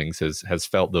siblings has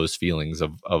felt those feelings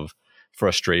of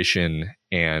frustration.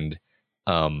 And,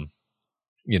 I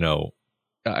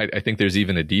think there's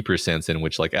even a deeper sense in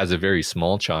which, like, as a very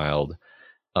small child,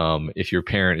 if your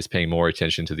parent is paying more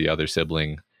attention to the other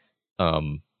sibling,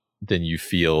 then you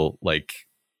feel like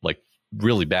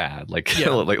really bad,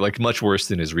 like much worse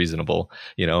than is reasonable,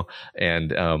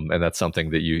 and that's something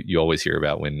that you always hear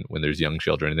about when there's young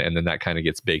children, and then that kind of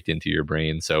gets baked into your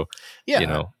brain. So,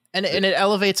 and it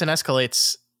elevates and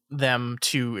escalates them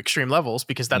to extreme levels,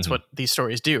 because that's what these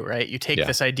stories do, right? You take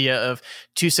this idea of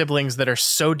 2 siblings that are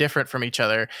so different from each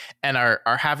other and are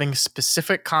having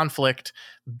specific conflict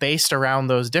based around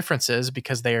those differences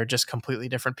because they are just completely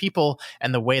different people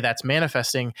and the way that's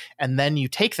manifesting. And then you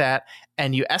take that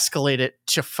and you escalate it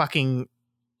to fucking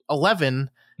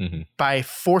 11 by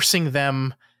forcing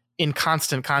them in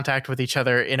constant contact with each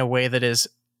other in a way that is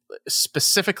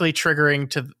specifically triggering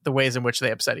to the ways in which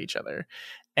they upset each other.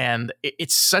 And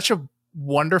it's such a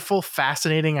wonderful,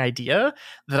 fascinating idea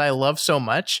that I love so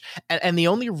much. And the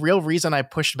only real reason I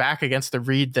pushed back against the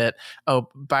read that,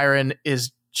 Byron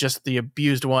is just the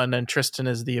abused one and Tristan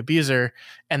is the abuser,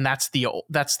 and that's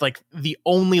like the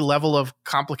only level of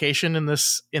complication in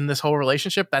this whole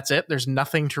relationship, that's it, there's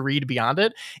nothing to read beyond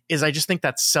it, is I just think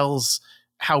that sells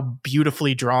how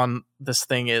beautifully drawn this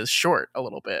thing is short a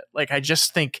little bit. Like, I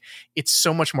just think it's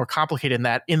so much more complicated than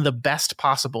that, in the best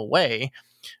possible way.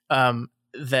 That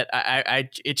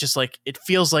it just, like, it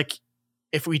feels like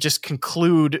if we just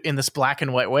conclude in this black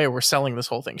and white way, we're selling this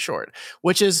whole thing short,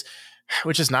 which is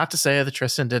not to say that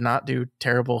Tristan did not do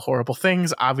terrible, horrible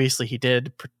things. Obviously he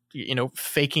did,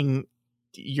 faking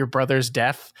your brother's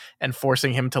death and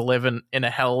forcing him to live in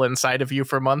a hell inside of you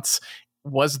for months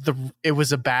it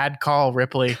was a bad call,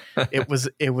 Ripley. It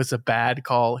was a bad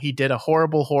call. He did a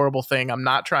horrible, horrible thing. I'm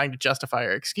not trying to justify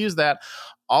or excuse that.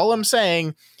 All I'm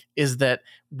saying is that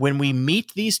when we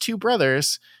meet these 2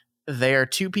 brothers, they are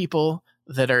 2 people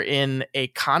that are in a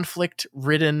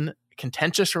conflict-ridden,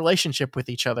 contentious relationship with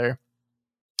each other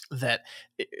that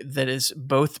is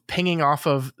both pinging off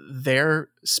of their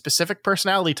specific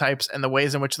personality types and the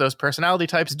ways in which those personality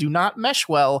types do not mesh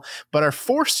well, but are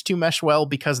forced to mesh well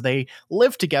because they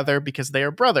live together, because they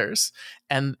are brothers,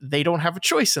 and they don't have a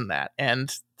choice in that.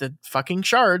 And the fucking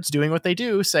shards doing what they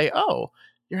do say, oh,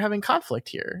 you're having conflict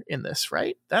here in this,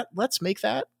 right? Let's make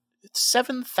that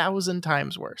 7,000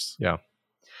 times worse. Yeah.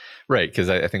 Right. Because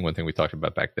I think one thing we talked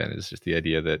about back then is just the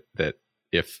idea that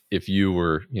if you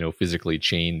were, physically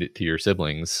chained to your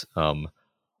siblings,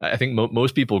 I think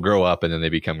most people grow up and then they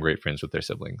become great friends with their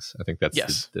siblings. I think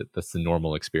that's that's the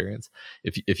normal experience.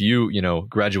 If you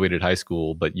graduated high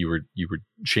school but you were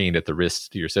chained at the wrists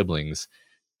to your siblings,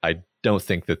 I don't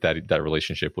think that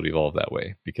relationship would evolve that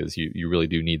way, because you really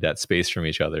do need that space from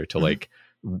each other to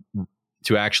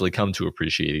to actually come to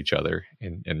appreciate each other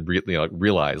and really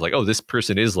realize, like, oh, this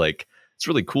person is, like, it's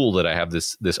really cool that I have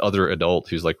this other adult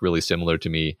who's, like, really similar to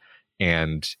me,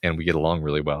 and we get along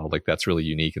really well. Like that's really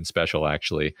unique and special,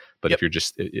 actually. But Yep. if you're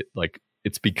just like,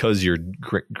 it's because you're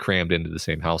crammed into the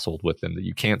same household with them that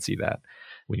you can't see that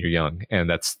when you're young. And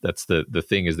that's the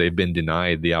thing, is they've been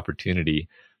denied the opportunity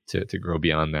to grow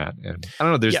beyond that. And I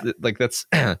don't know, there's like, that's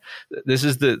this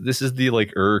is the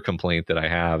like complaint that I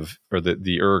have, or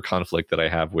the conflict that I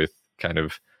have with kind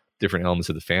of different elements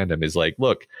of the fandom, is like,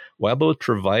 look, while both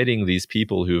providing these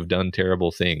people who've done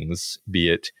terrible things, be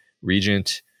it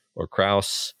Regent or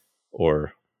Kraus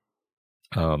or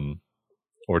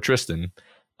Tristan,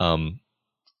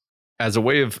 as a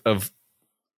way of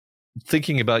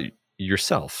thinking about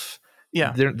yourself.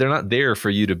 Yeah. They're not there for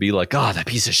you to be like, oh, that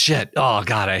piece of shit. Oh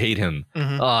God, I hate him.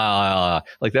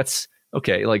 Like that's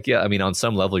okay. Like, yeah, I mean, on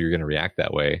some level you're going to react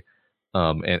that way.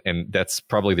 And that's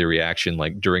probably the reaction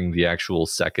like during the actual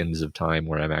seconds of time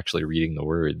where I'm actually reading the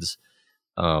words.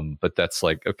 But that's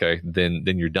like, okay, then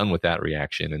you're done with that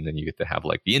reaction. And then you get to have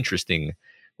like the interesting,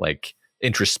 like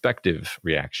introspective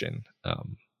reaction.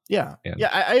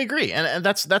 I agree. And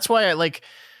that's why I like,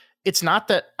 it's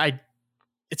not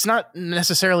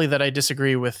necessarily that I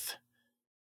disagree with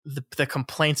the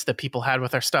complaints that people had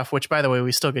with our stuff, which by the way,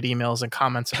 we still get emails and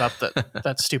comments about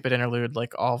that stupid interlude,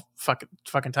 like all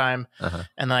fucking time. Uh-huh.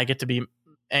 And then I get to be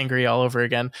angry all over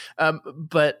again.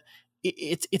 But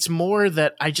it's more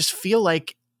that I just feel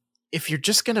like if you're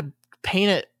just going to paint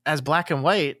it as black and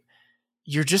white,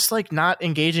 you're just like not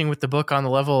engaging with the book on the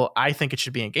level I think it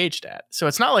should be engaged at. So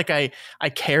it's not like I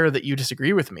care that you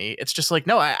disagree with me. It's just like,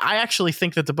 no, I actually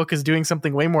think that the book is doing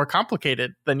something way more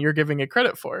complicated than you're giving it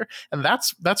credit for. And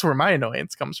that's where my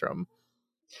annoyance comes from.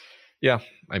 Yeah.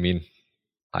 I mean,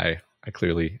 I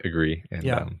clearly agree. And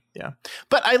yeah.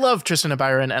 But I love Tristan and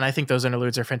Byron, and I think those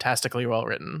interludes are fantastically well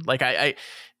written. Like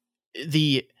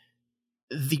the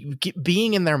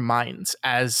being in their minds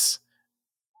as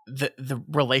the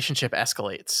relationship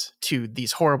escalates to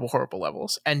these horrible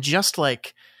levels, and just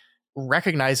like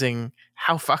recognizing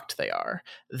how fucked they are,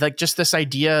 like just this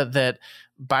idea that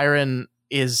Byron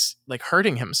is like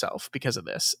hurting himself because of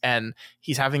this, and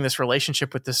he's having this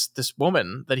relationship with this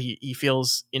woman that he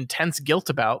feels intense guilt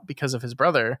about because of his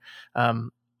brother,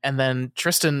 and then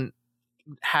Tristan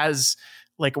has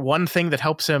like one thing that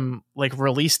helps him like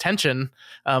release tension,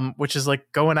 which is like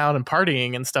going out and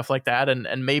partying and stuff like that,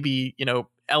 and maybe, you know,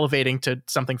 elevating to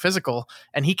something physical,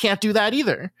 and he can't do that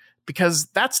either because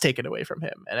that's taken away from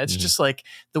him. And it's just like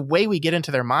the way we get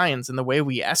into their minds and the way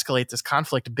we escalate this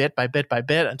conflict bit by bit by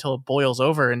bit until it boils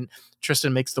over and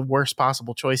Tristan makes the worst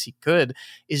possible choice he could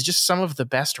is just some of the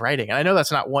best writing. And I know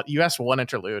that's not one, you asked one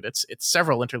interlude, it's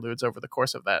several interludes over the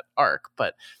course of that arc,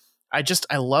 but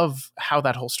I love how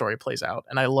that whole story plays out,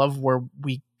 and I love where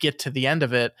we get to the end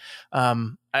of it.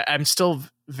 I'm still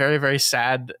very, very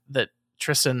sad that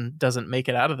Tristan doesn't make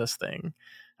it out of this thing,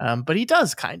 but he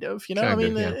does kind of. You know, I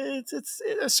mean, it's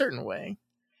a certain way.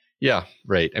 Yeah,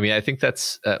 right. I mean, I think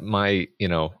that's my. You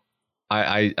know,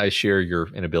 I share your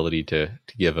inability to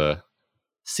give a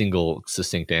single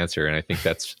succinct answer, and I think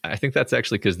that's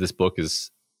actually because this book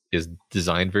is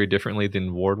designed very differently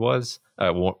than Worm was.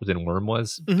 I'm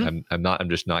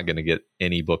just not going to get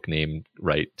any book name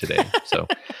right today. So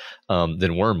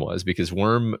than Worm was, because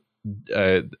Worm,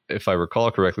 if I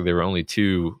recall correctly, there were only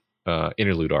 2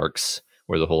 interlude arcs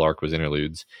where the whole arc was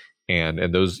interludes, and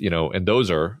those, you know, and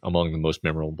those are among the most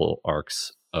memorable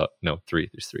arcs. No, 3.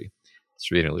 There's 3. It's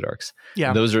 3 interlude arcs.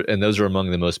 Yeah, and those are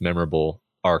among the most memorable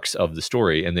arcs of the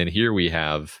story. And then here we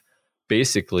have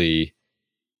basically.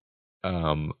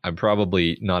 I'm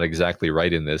probably not exactly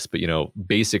right in this, but, you know,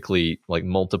 basically like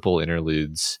multiple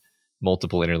interludes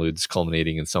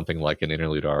culminating in something like an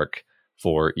interlude arc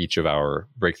for each of our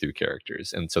breakthrough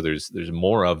characters. And so there's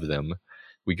more of them.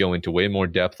 We go into way more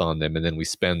depth on them, and then we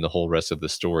spend the whole rest of the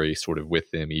story sort of with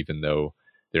them, even though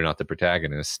they're not the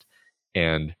protagonist.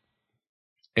 And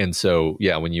so,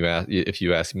 yeah, if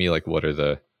you ask me, like, what are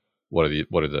the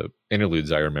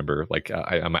interludes I remember, like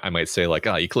I might say like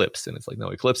Eclipse, and it's like, no,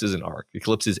 Eclipse is an arc.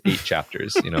 Eclipse is 8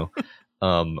 chapters, you know,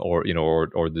 or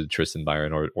the Tristan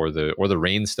Byron or the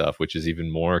Rain stuff, which is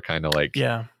even more kind of like,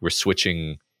 we're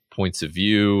switching points of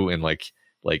view, and like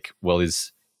well,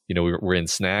 is, you know, we're in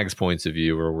Snag's points of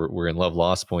view, or we're in Love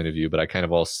Lost point of view, but I kind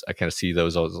of see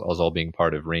those as all being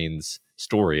part of Rain's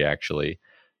story, actually.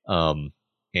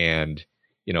 And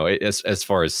you know, as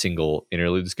far as single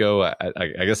interludes go,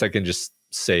 I guess I can just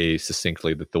say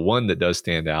succinctly that the one that does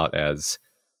stand out as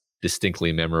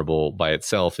distinctly memorable by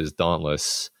itself is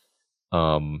Dauntless.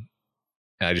 And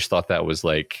I just thought that was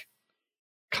like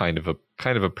kind of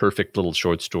a perfect little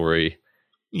short story.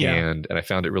 Yeah. And I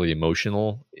found it really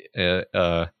emotional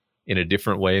in a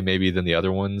different way maybe than the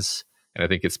other ones. And I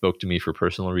think it spoke to me for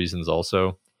personal reasons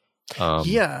also.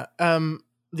 Yeah.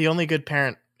 The only good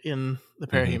parent in the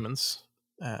Parahumans.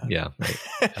 Yeah,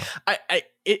 right.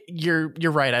 Yeah.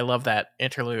 You're right. I love that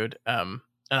interlude.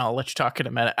 And I'll let you talk in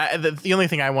a minute. The only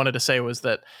thing I wanted to say was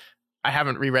that I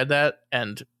haven't reread that,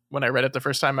 and when I read it the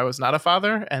first time, I was not a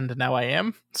father, and now I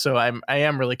am. So I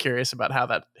am really curious about how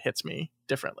that hits me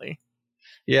differently.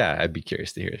 Yeah, I'd be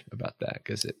curious to hear about that,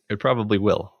 because it probably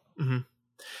will. Mm-hmm.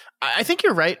 I think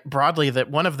you're right broadly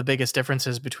that one of the biggest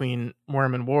differences between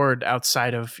Worm and Ward,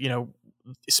 outside of,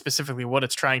 specifically what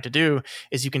it's trying to do,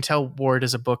 is you can tell Ward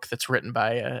is a book that's written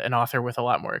by an author with a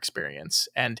lot more experience.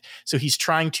 And so he's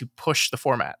trying to push the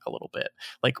format a little bit.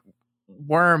 Like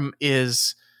Worm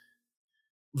is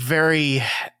very,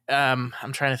 I'm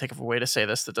trying to think of a way to say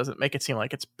this that doesn't make it seem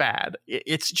like it's bad.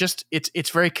 It's just, it's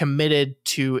very committed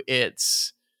to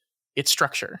its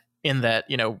structure, in that,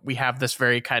 we have this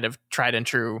very kind of tried and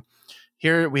true,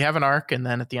 here we have an arc, and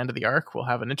then at the end of the arc we'll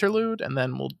have an interlude, and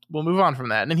then we'll move on from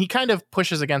that. And he kind of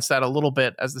pushes against that a little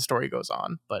bit as the story goes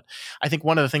on. But I think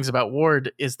one of the things about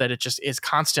Ward is that it just is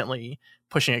constantly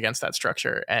pushing against that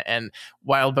structure, and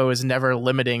Wildbow is never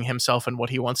limiting himself in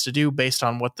what he wants to do based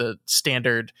on what the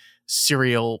standard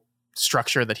serial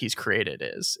structure that he's created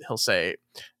is. He'll say,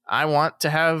 I want to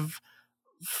have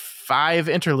 5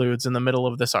 interludes in the middle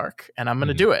of this arc, and I'm going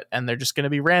to do it, and they're just going to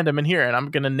be random in here, and I'm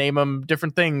going to name them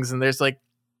different things. And there's like,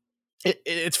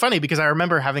 it's funny because I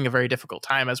remember having a very difficult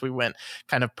time as we went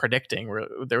kind of predicting, where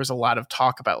there was a lot of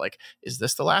talk about like, is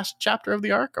this the last chapter of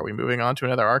the arc? Are we moving on to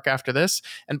another arc after this?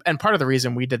 And part of the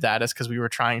reason we did that is because we were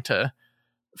trying to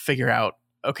figure out,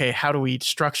 okay, how do we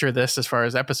structure this as far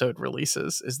as episode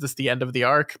releases? Is this the end of the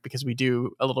arc? Because we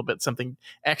do a little bit something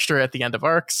extra at the end of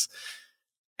arcs.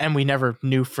 And we never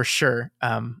knew for sure.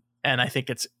 And I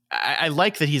think I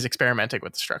like that he's experimenting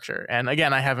with the structure. And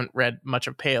again, I haven't read much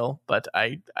of Pale, but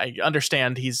I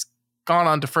understand he's gone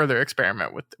on to further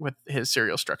experiment with his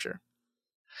serial structure.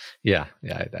 Yeah.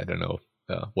 I don't know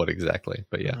what exactly,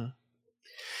 but yeah.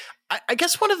 Mm-hmm. I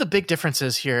guess one of the big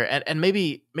differences here, and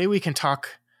maybe we can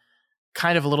talk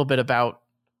kind of a little bit about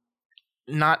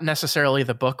not necessarily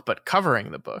the book, but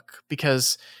covering the book,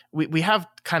 because we have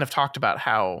kind of talked about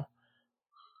how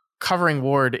covering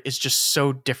Ward is just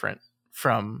so different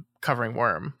from covering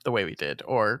Worm the way we did,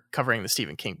 or covering the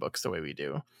Stephen King books the way we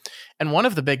do. And one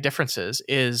of the big differences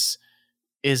is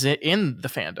it in the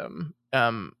fandom.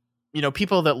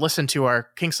 People that listen to our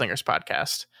Kingslingers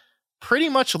podcast pretty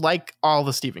much like all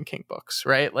the Stephen King books,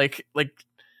 right? Like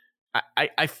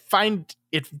I find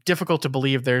it difficult to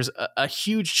believe there's a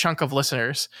huge chunk of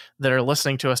listeners that are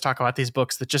listening to us talk about these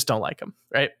books that just don't like them,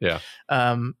 right? Yeah.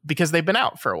 Because they've been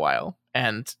out for a while,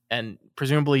 and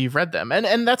presumably you've read them,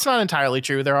 and that's not entirely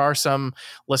true. There are some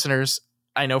listeners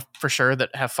I know for sure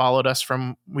that have followed us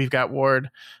from We've Got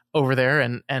Ward over there,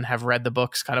 and have read the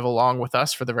books kind of along with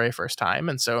us for the very first time,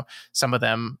 and so some of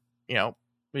them,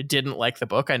 didn't like the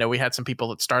book. I know we had some people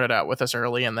that started out with us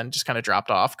early and then just kind of dropped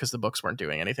off because the books weren't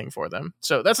doing anything for them.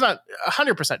 So that's not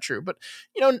 100% true, but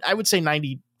I would say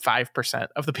 95%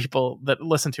 of the people that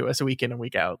listen to us week in and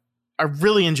week out are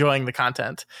really enjoying the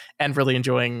content, and really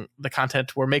enjoying the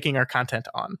content we're making our content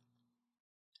on.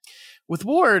 With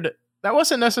Ward, that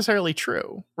wasn't necessarily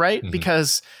true, right? Mm-hmm.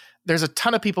 Because there's a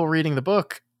ton of people reading the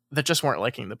book that just weren't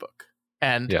liking the book.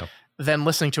 And then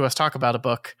listening to us talk about a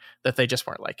book that they just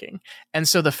weren't liking. And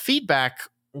so the feedback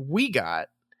we got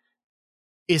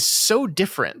is so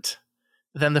different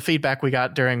than the feedback we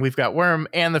got during We've Got Worm,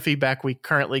 and the feedback we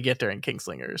currently get during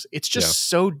Kingslingers. It's just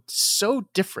so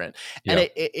different. And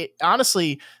it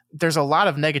honestly, there's a lot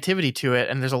of negativity to it,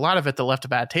 and there's a lot of it that left a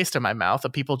bad taste in my mouth,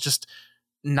 of people just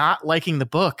not liking the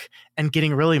book and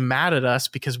getting really mad at us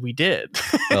because we did.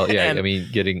 Well, yeah, I mean,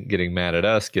 getting mad at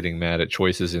us, getting mad at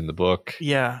choices in the book.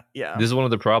 Yeah. This is one of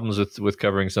the problems with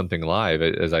covering something live.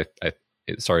 As I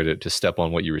sorry to step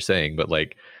on what you were saying, but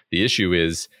like, the issue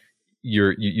is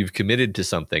you've committed to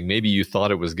something. Maybe you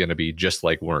thought it was going to be just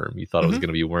like Worm. You thought it was going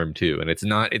to be Worm 2, and it's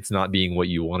not being what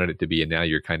you wanted it to be. And now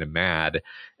you're kind of mad,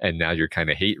 and now you're kind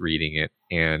of hate reading it,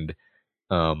 and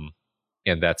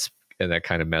that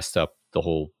kind of messed up the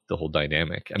whole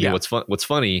dynamic. I mean, what's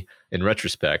funny in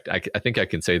retrospect, I think I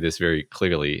can say this very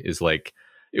clearly, is like,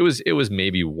 it was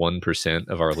maybe 1%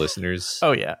 of our listeners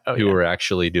who were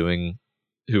actually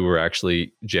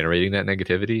generating that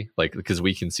negativity, like, because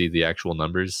we can see the actual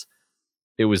numbers.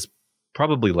 It was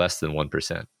probably less than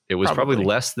 1%. It was probably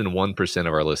less than 1%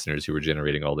 of our listeners who were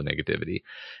generating all the negativity.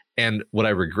 And what I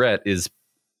regret is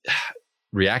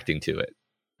reacting to it.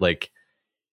 Like,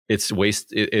 it's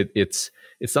waste. It's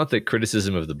not that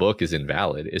criticism of the book is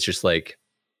invalid. It's just like,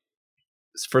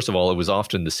 first of all, it was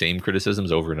often the same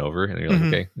criticisms over and over, and you're like,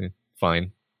 okay,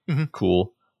 fine,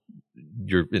 cool.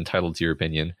 you're entitled to your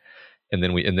opinion, and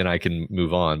then I can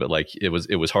move on. But like it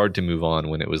was hard to move on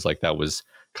when it was like that was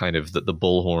kind of the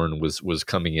bullhorn was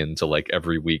coming into like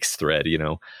every week's thread, you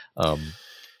know.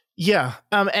 Yeah.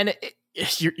 And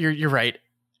you're right.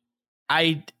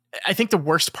 I think the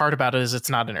worst part about it is it's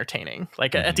not entertaining.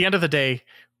 Like at the end of the day,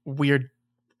 we're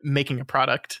making a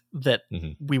product that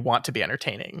we want to be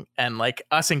entertaining, and like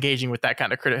us engaging with that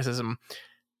kind of criticism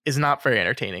is not very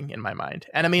entertaining in my mind.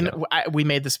 And I mean, we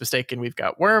made this mistake and we've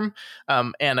got Worm.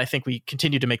 And I think we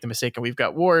continue to make the mistake and we've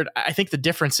got Ward. I think the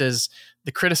difference is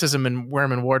the criticism in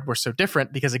Worm and Ward were so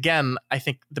different because, again, I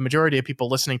think the majority of people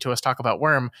listening to us talk about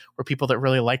Worm were people that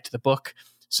really liked the book.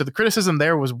 So the criticism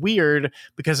there was weird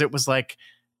because it was like,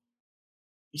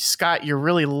 Scott, you're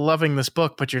really loving this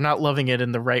book, but you're not loving it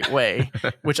in the right way,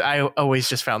 which I always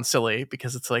just found silly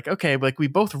because it's like, okay, like we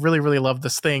both really, really love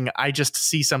this thing. I just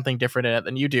see something different in it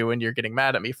than you do, and you're getting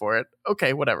mad at me for it.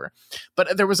 Okay, whatever.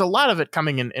 But there was a lot of it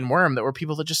coming in Worm that were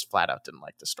people that just flat out didn't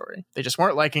like the story. They just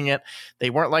weren't liking it. They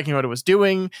weren't liking what it was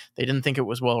doing. They didn't think it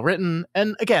was well written.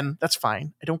 And again, that's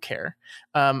fine. I don't care.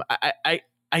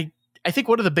 I think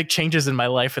one of the big changes in my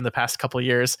life in the past couple of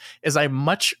years is I'm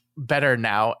much better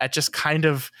now at just kind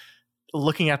of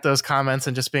looking at those comments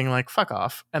and just being like, fuck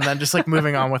off. And then just like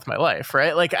moving on with my life.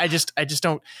 Right. Like I just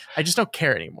don't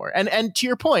care anymore. And to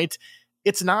your point,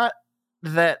 it's not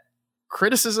that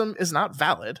criticism is not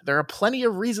valid. There are plenty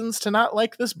of reasons to not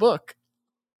like this book,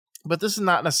 but this is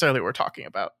not necessarily what we're talking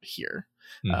about here.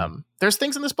 There's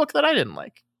things in this book that I didn't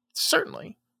like.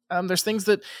 Certainly. There's things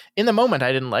that in the moment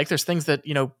I didn't like. There's things that,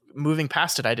 you know, moving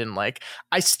past it, I didn't like.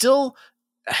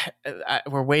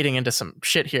 We're wading into some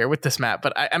shit here with this, Matt,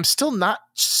 but I'm still not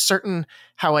certain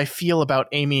how I feel about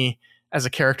Amy as a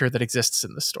character that exists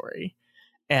in the story.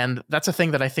 And that's a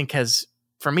thing that I think has,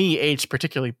 for me, aged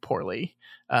particularly poorly.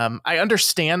 I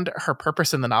understand her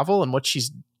purpose in the novel and what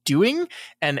she's doing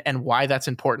and why that's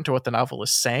important to what the novel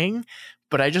is saying.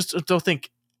 But I just don't think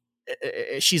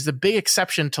she's the big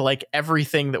exception to like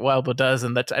everything that Wildbow does,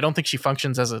 and that I don't think she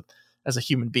functions as a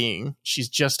human being. She's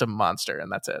just a monster,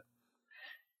 and that's it.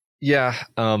 Yeah,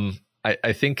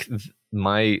 I think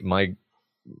my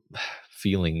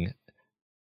feeling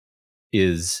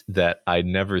is that I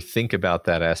never think about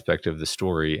that aspect of the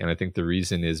story, and I think the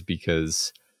reason is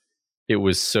because it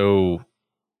was so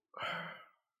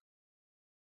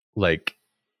like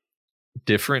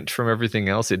different from everything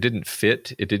else. It didn't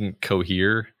fit. It didn't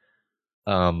cohere.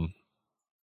 I'm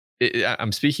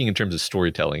speaking in terms of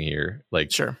storytelling here.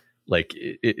 Like, sure. Like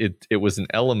it was an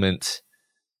element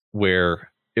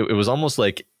where it was almost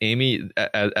like Amy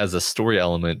as a story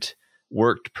element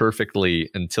worked perfectly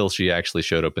until she actually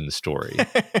showed up in the story.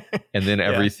 And then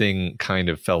everything kind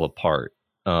of fell apart.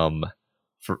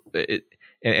 For it,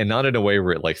 and not in a way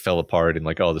where it like fell apart and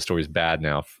like, oh, the story's bad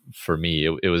now. For me,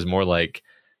 it was more like,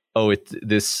 oh,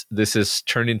 this has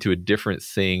turned into a different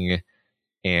thing.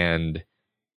 And,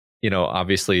 you know,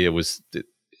 obviously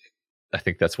I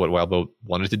think that's what Wildbow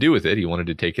wanted to do with it. He wanted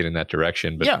to take it in that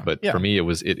direction. But for me,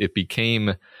 it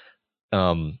became,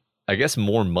 I guess,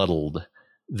 more muddled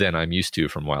than I'm used to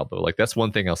from Wildbow. Like that's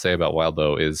one thing I'll say about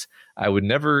Wildbow is I would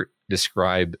never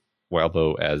describe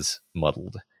Wildbow as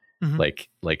muddled. Like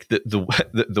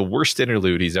the worst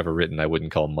interlude he's ever written, I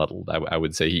wouldn't call muddled. I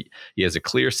would say he has a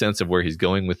clear sense of where he's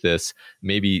going with this.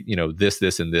 Maybe, you know,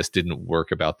 this and this didn't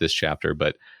work about this chapter,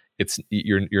 but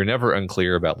you're never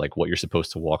unclear about like what you're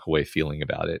supposed to walk away feeling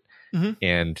about it.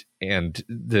 And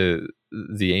the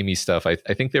Amy stuff, I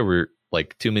think there were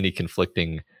like too many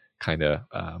conflicting kind of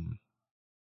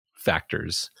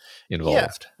factors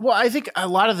involved. Yeah. Well, I think a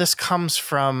lot of this comes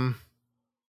from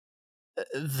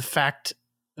the fact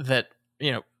that,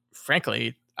 you know,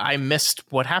 frankly, I missed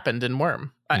what happened in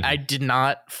Worm. I did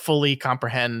not fully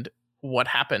comprehend what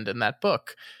happened in that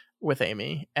book with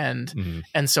Amy. And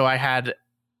so I had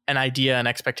an idea and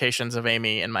expectations of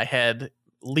Amy in my head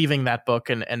leaving that book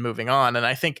and moving on. And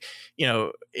I think, you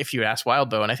know, if you ask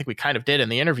Wildbow, and I think we kind of did in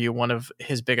the interview, one of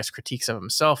his biggest critiques of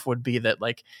himself would be that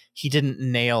like he didn't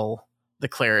nail the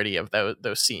clarity of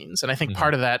those scenes. And I think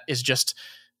part of that is just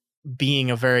being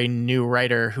a very new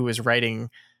writer who is writing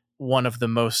one of the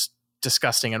most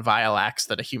disgusting and vile acts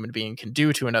that a human being can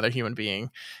do to another human being,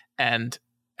 and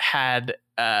had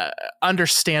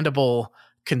understandable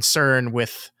concern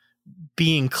with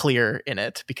being clear in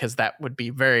it, because that would be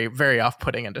very, very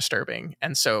off-putting and disturbing.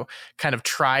 And so kind of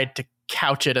tried to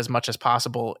couch it as much as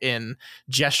possible in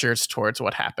gestures towards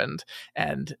what happened.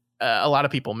 And a lot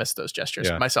of people missed those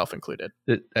gestures, myself included.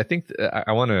 I think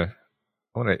I want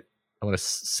to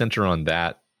center on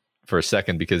that for a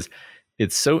second, because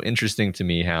it's so interesting to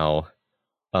me how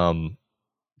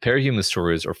parahuman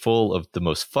stories are full of the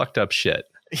most fucked up shit.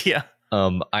 Yeah.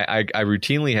 I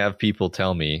routinely have people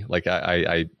tell me, like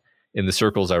I in the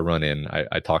circles I run in,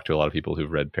 I talk to a lot of people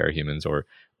who've read Parahumans,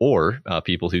 or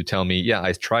people who tell me, yeah,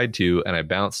 I tried to and I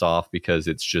bounce off because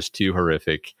it's just too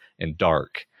horrific and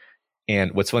dark.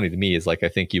 And what's funny to me is, like, I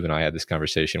think you and I had this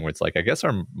conversation where it's like, I guess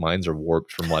our minds are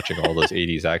warped from watching all those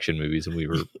 80s action movies when we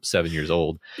were 7 years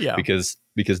old. Yeah. Because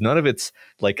none of it's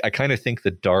like, I kind of think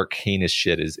the dark, heinous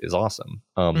shit is awesome.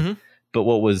 But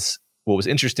what was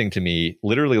interesting to me,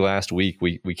 literally last week,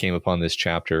 we came upon this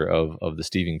chapter of the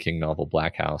Stephen King novel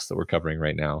Black House that we're covering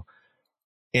right now.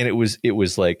 And it was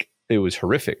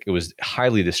horrific. It was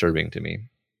highly disturbing to me.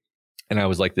 And I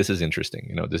was like, this is interesting.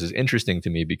 You know, this is interesting to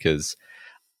me because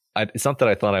it's not that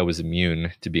I thought I was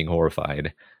immune to being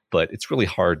horrified, but it's really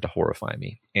hard to horrify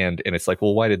me. And it's like,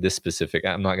 well, why did this specific,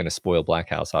 I'm not going to spoil Black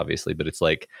House, obviously, but it's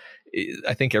like,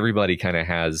 I think everybody kind of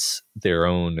has their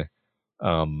own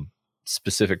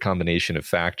specific combination of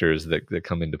factors that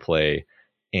come into play.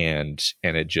 And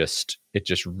it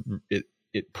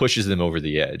pushes them over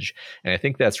the edge. And I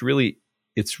think it's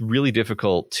really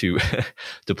difficult to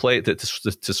play,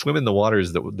 to swim in the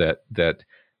waters that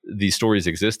these stories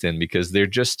exist in, because there's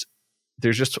just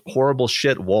horrible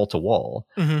shit wall to wall.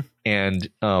 And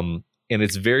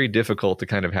it's very difficult to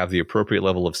kind of have the appropriate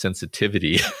level of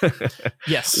sensitivity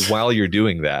yes, while you're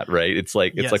doing that, right? It's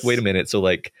like, wait a minute, so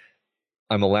like,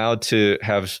 I'm allowed to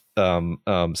have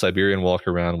Siberian walk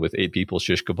around with 8 people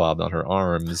shish kebabbed on her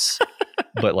arms,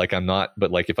 but like I'm not, but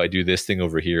like if I do this thing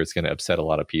over here, it's going to upset a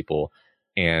lot of people.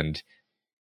 And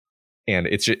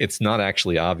it's not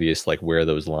actually obvious like where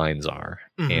those lines are.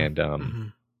 And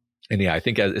yeah, I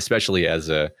think especially as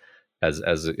a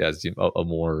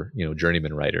more, you know,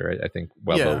 journeyman writer, I think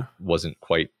Webbo wasn't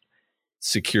quite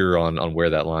secure on where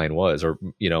that line was, or,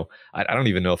 you know, I don't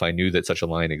even know if I knew that such a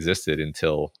line existed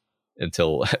until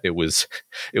it was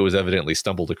evidently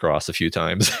stumbled across a few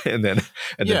times, and then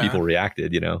people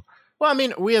reacted, you know. Well, I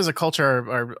mean, we as a culture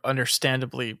are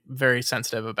understandably very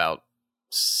sensitive about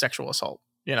sexual assault,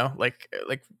 you know,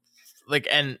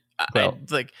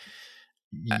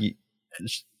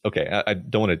 okay, I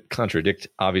don't want to contradict,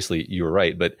 obviously you were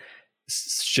right, but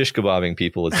shish kebabbing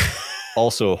people is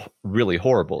also really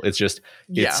horrible. It's just,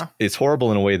 it's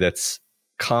horrible in a way that's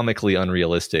comically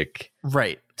unrealistic,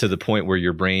 right? To the point where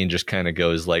your brain just kind of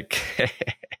goes like,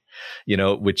 you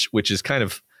know, which is kind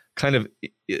of an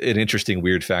interesting,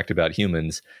 weird fact about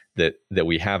humans, that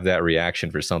we have that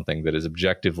reaction for something that is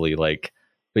objectively like,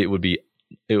 it would be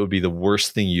the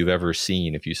worst thing you've ever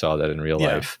seen if you saw that in real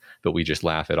life, but we just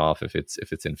laugh it off if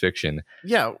it's in fiction.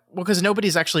 Yeah, well, because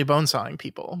nobody's actually bone sawing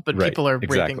people, but people are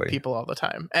raping people all the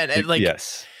time, and like,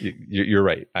 yes, you're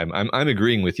right. I'm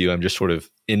agreeing with you. I'm just sort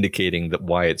of indicating that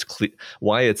why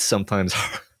it's sometimes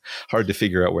hard to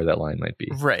figure out where that line might be.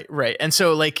 Right. And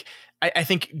so, like, I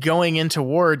think going into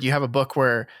Ward, you have a book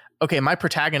where, okay, my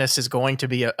protagonist is going to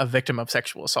be a victim of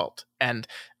sexual assault, and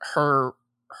her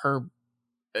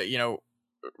you know,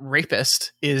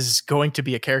 rapist is going to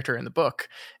be a character in the book.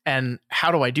 And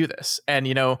how do I do this? And,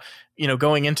 you know,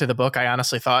 going into the book, I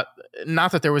honestly thought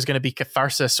not that there was going to be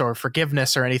catharsis or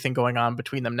forgiveness or anything going on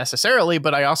between them necessarily,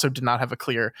 but I also did not have a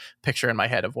clear picture in my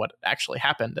head of what actually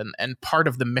happened. And part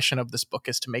of the mission of this book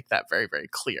is to make that very, very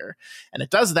clear. And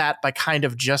it does that by kind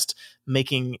of just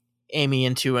making Amy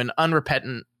into an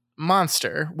unrepentant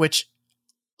monster, which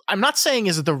I'm not saying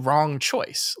is the wrong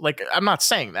choice. Like, I'm not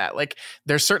saying that. Like,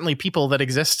 there's certainly people that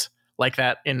exist like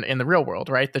that in the real world,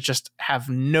 right? That just have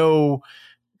no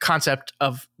concept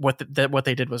of what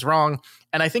they did was wrong.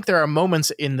 And I think there are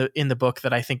moments in the book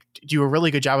that I think do a really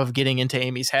good job of getting into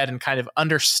Amy's head and kind of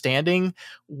understanding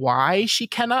why she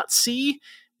cannot see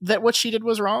that what she did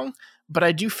was wrong. But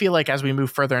I do feel like as we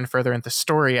move further and further into the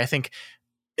story, I think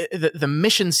the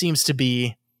mission seems to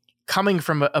be coming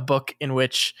from a book in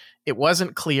which it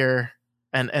wasn't clear,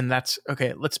 and that's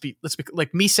okay. Let's be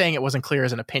like, me saying it wasn't clear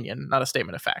as an opinion, not a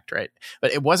statement of fact, right?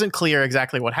 But it wasn't clear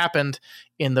exactly what happened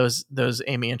in those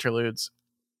Amy interludes,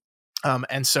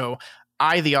 and so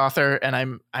I, the author,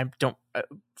 and I don't.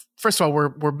 First of all,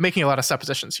 we're making a lot of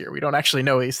suppositions here. We don't actually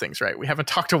know these things, right? We haven't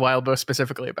talked to Wildbow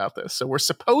specifically about this, so we're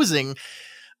supposing.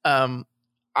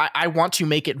 I want to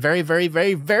make it very, very,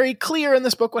 very, very clear in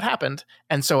this book what happened.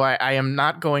 And so I'm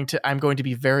going to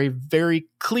be very, very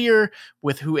clear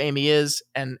with who Amy is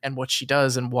and what she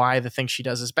does and why the thing she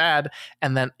does is bad.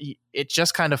 And then it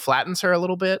just kind of flattens her a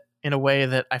little bit in a way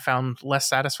that I found less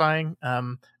satisfying.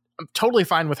 I'm totally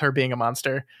fine with her being a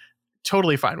monster.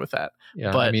 Totally fine with that.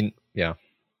 Yeah. But I mean, yeah.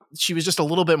 She was just a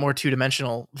little bit more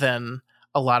two-dimensional than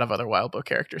a lot of other Wildbow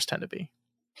characters tend to be.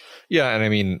 Yeah, and I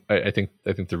mean, I think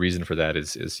the reason for that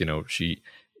is, you know, she,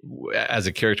 as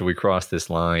a character, we crossed this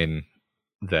line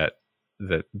that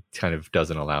that kind of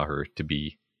doesn't allow her to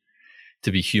be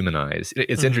humanized.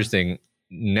 It's Mhm. interesting.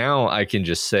 Now I can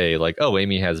just say like, oh,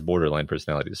 Amy has borderline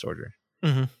personality disorder,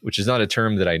 Mhm. which is not a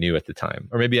term that I knew at the time,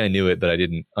 or maybe I knew it, but I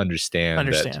didn't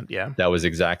understand Yeah. that was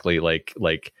exactly like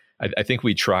I think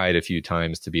we tried a few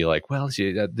times to be like, well, she,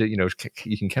 you know,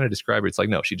 you can kind of describe her. It's like,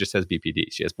 no, she just has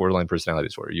BPD. She has borderline personality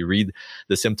disorder. You read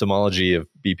the symptomology of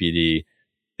BPD,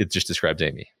 it just describes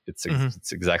Amy. It's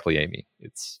exactly Amy.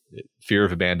 It's fear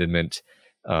of abandonment,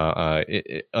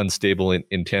 unstable,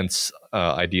 intense,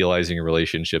 idealizing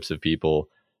relationships of people,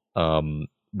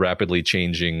 rapidly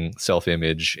changing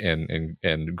self-image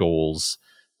and goals,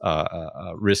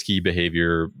 risky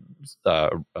behavior,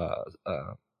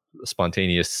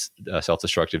 spontaneous,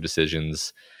 self-destructive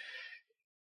decisions,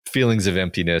 feelings of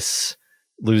emptiness,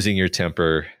 losing your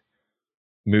temper,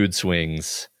 mood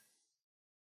swings.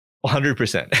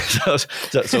 100%.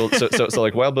 So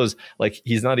like Wildbow's like,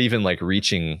 he's not even like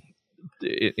reaching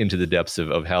into the depths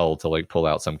of hell to like pull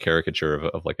out some caricature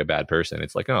of like a bad person.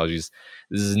 It's like, oh, this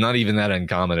is not even that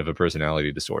uncommon of a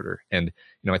personality disorder. And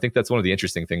you know, I think that's one of the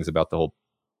interesting things about the whole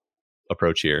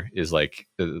approach here is like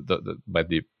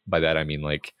by that I mean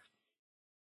like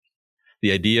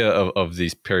the idea of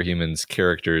these parahumans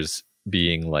characters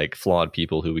being like flawed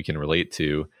people who we can relate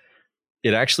to.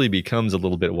 It actually becomes a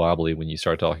little bit wobbly when you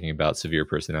start talking about severe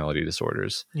personality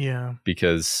disorders. Yeah.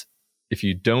 Because if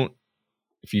you don't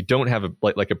have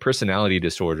a personality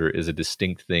disorder is a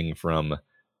distinct thing from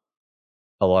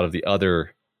a lot of the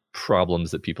other problems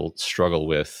that people struggle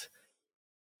with,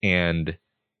 and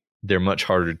they're much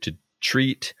harder to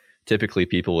treat. Typically,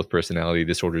 people with personality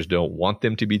disorders don't want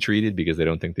them to be treated because they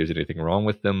don't think there's anything wrong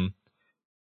with them.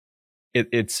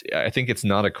 I think it's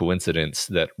not a coincidence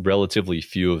that relatively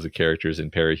few of the characters in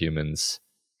Parahumans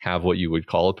have what you would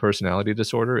call a personality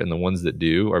disorder, and the ones that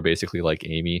do are basically like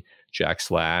Amy, Jack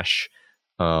Slash,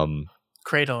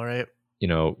 Cradle, right? You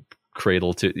know,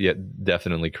 Cradle to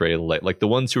definitely Cradle. Like the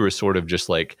ones who are sort of just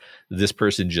like, this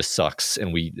person just sucks,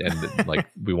 and like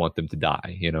we want them to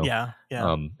die. You know, Yeah.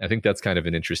 I think that's kind of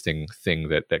an interesting thing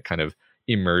that kind of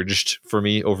emerged for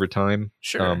me over time.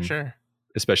 Sure.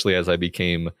 Especially as I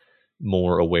became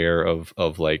more aware of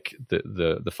like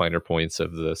the finer points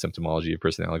of the symptomology of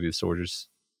personality disorders.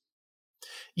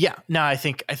 Yeah, no, I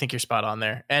think you're spot on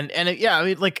there, and yeah, I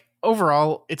mean, like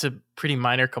overall, it's a pretty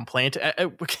minor complaint.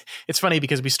 It's funny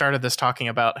because we started this talking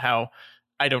about how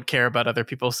I don't care about other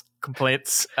people's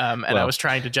complaints, and I was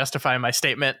trying to justify my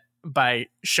statement by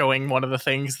showing one of the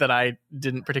things that I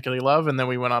didn't particularly love, and then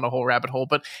we went on a whole rabbit hole.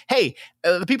 But hey,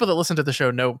 the people that listen to the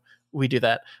show know we do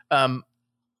that.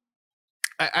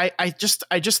 I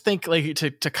just think like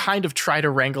to kind of try to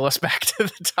wrangle us back to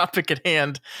the topic at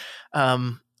hand.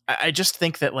 I just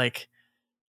think that like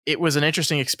it was an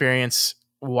interesting experience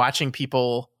watching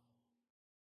people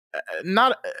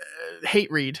not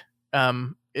hate read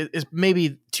is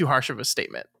maybe too harsh of a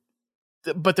statement,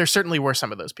 but there certainly were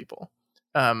some of those people,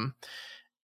 and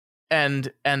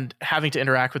having to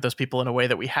interact with those people in a way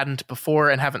that we hadn't before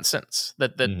and haven't since.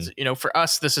 That you know, for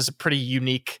us, this is a pretty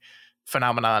unique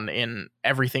phenomenon in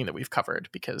everything that we've covered,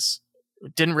 because we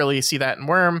didn't really see that in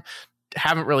Worm,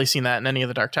 haven't really seen that in any of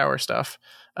the Dark Tower stuff,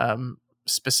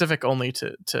 specific only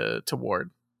to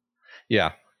Ward.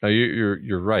 Yeah, no,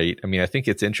 you're right. I mean, I think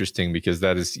it's interesting because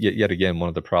that is yet again one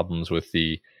of the problems with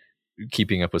the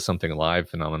keeping up with something alive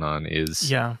phenomenon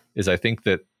is I think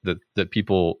that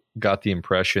people got the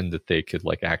impression that they could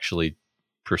like actually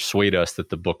persuade us that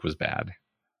the book was bad,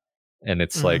 and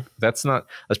it's like that's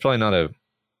probably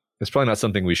not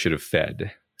something we should have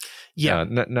fed. Yeah,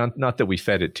 not that we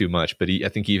fed it too much, but I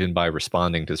think even by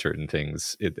responding to certain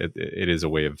things, it is a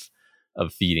way of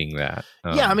feeding that.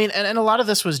 Yeah, I mean, and a lot of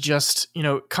this was just, you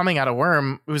know, coming out of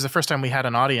Worm, it was the first time we had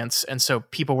an audience, and so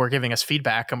people were giving us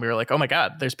feedback, and we were like, oh my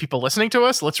God, there's people listening to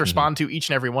us, let's respond to each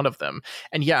and every one of them.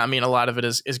 And yeah, I mean, a lot of it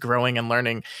is growing and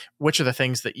learning which are the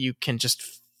things that you can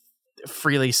just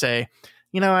freely say,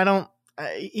 you know, I don't,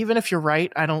 even if you're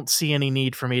right, I don't see any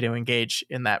need for me to engage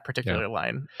in that particular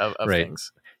line of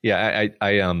things. Yeah,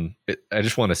 I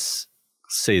just want to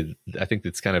say, I think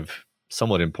it's kind of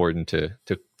somewhat important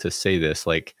to say this.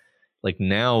 Like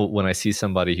now, when I see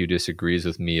somebody who disagrees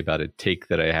with me about a take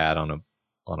that I had on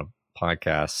a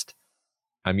podcast,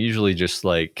 I'm usually just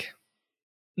like,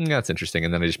 that's interesting,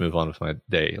 and then I just move on with my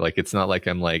day. Like, it's not like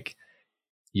I'm like,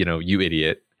 you know, you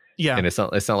idiot. Yeah, and it's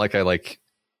not like I like.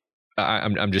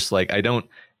 I'm just like, I don't.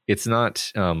 It's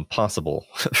not possible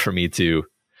for me to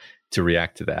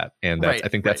react to that, and that's, I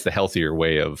think that's the healthier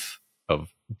way of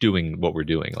doing what we're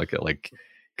doing. Like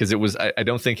because it was, I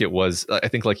don't think it was. I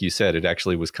think, like you said, it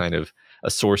actually was kind of a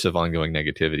source of ongoing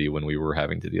negativity when we were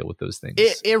having to deal with those things.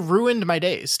 It ruined my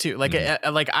days too. Like,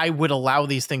 like I would allow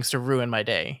these things to ruin my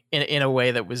day in a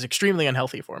way that was extremely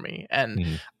unhealthy for me.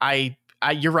 And I,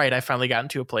 you're right. I finally got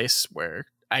into a place where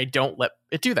I don't let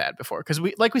it do that before. Because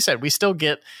like we said, we still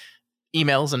get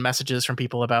emails and messages from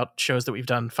people about shows that we've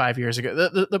done 5 years ago.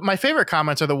 My favorite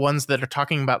comments are the ones that are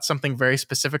talking about something very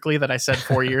specifically that I said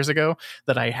 4 years ago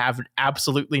that I have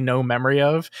absolutely no memory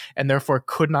of, and therefore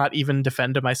could not even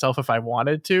defend to myself if I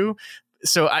wanted to.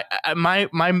 So my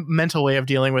mental way of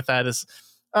dealing with that is,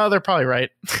 oh, they're probably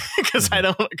right, because I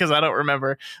don't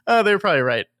remember. Oh, they're probably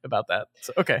right about that.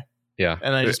 So, okay. Yeah.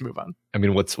 And I just move on. I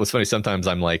mean, what's funny, sometimes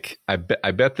I'm like, I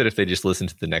bet that if they just listen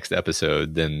to the next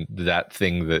episode, then that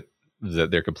thing that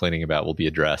they're complaining about will be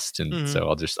addressed. And so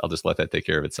I'll just let that take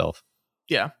care of itself.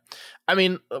 Yeah. I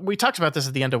mean, we talked about this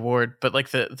at the end of Ward, but like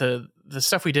the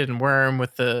stuff we did in Worm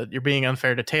with you're being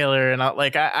unfair to Taylor, and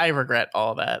I regret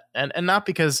all that. And not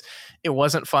because it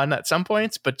wasn't fun at some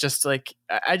points, but just like,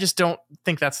 I just don't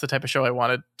think that's the type of show I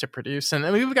wanted to produce.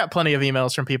 And we've got plenty of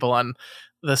emails from people on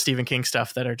the Stephen King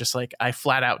stuff that are just like, I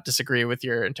flat out disagree with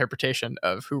your interpretation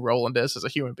of who Roland is as a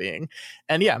human being.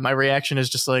 And yeah, my reaction is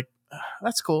just like,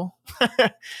 that's cool.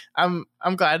 I'm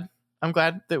glad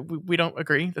that we don't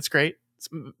agree. That's great.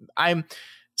 I'm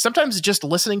sometimes just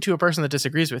listening to a person that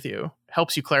disagrees with you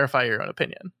helps you clarify your own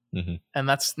opinion. And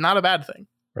that's not a bad thing.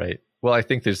 Right. Well, I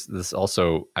think there's this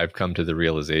also, I've come to the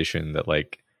realization that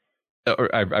like,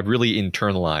 or I've really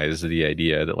internalized the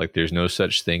idea that like there's no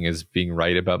such thing as being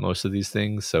right about most of these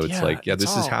things. So it's like,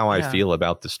 this is how I feel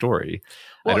about the story.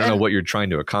 Well, I don't know what you're trying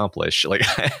to accomplish. Like,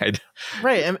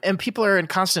 right. And people are in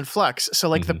constant flux. So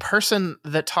like the person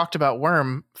that talked about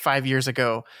Worm 5 years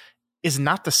ago is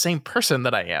not the same person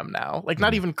that I am now. Like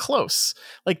not even close.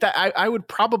 Like that, I would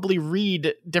probably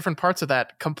read different parts of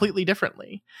that completely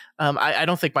differently. I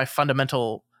don't think my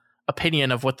fundamental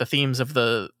opinion of what the themes of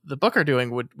the book are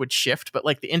doing would shift, but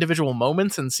like the individual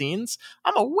moments and scenes,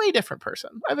 I'm a way different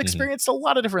person. I've experienced a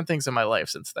lot of different things in my life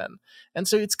since then, and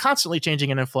so it's constantly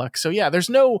changing and in flux. So yeah, there's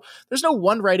no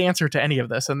one right answer to any of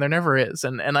this, and there never is.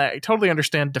 And I totally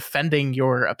understand defending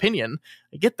your opinion.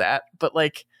 I get that, but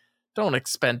like, don't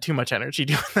expend too much energy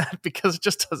doing that, because it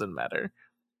just doesn't matter.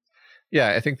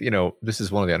 Yeah, I think, this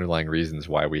is one of the underlying reasons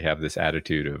why we have this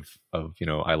attitude of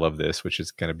I love this, which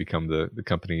has kind of become the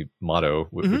company motto,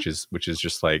 which is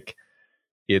just like,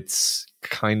 it's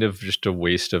kind of just a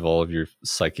waste of all of your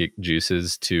psychic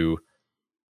juices to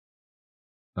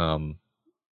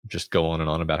just go on and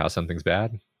on about how something's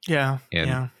bad. Yeah.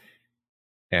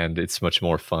 And it's much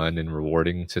more fun and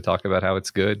rewarding to talk about how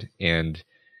it's good. And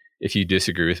if you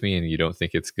disagree with me and you don't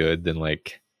think it's good, then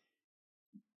like,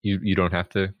 you don't have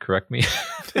to correct me.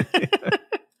 It's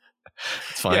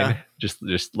fine. Yeah.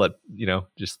 Just let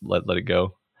let it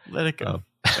go. Let it go.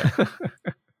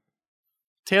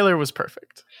 Taylor was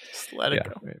perfect. Just let it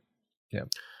go. Right. Yeah.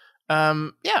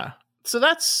 Yeah. So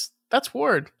that's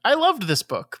Ward. I loved this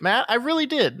book, Matt. I really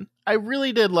did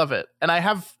love it. And I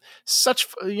have such,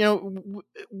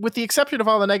 with the exception of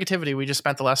all the negativity we just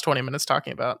spent the last 20 minutes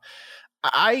talking about,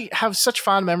 I have such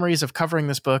fond memories of covering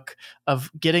this book,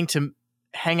 of getting to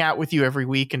hang out with you every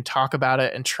week and talk about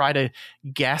it and try to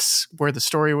guess where the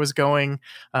story was going,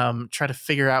 try to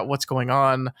figure out what's going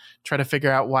on, try to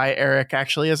figure out why Eric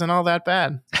actually isn't all that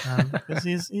bad, because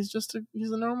he's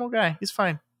a normal guy. He's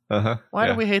fine. Why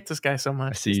do we hate this guy so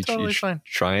much? I see. He's totally fine.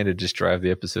 Trying to just drive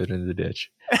the episode into the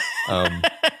ditch. No,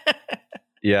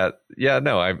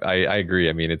 I agree.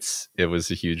 I mean, it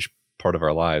was a huge part of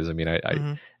our lives. I mean,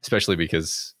 I especially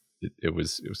because it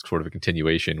was sort of a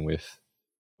continuation with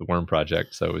the Worm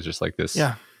Project, so it was just like this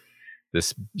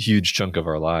huge chunk of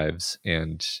our lives.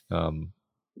 And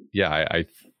I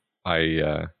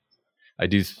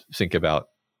do think about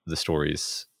the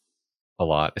stories a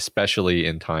lot, especially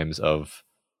in times of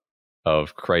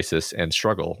crisis and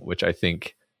struggle, which I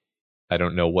think, I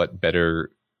don't know what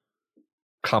better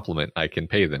compliment I can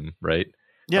pay them, right?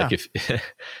 Yeah. Like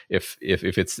if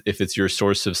it's your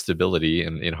source of stability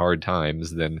in hard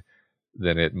times, then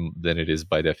it is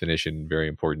by definition very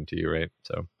important to you, right?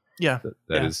 So yeah,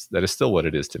 that is still what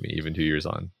it is to me, even 2 years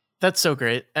on. That's so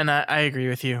great, and I agree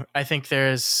with you. I think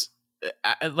there's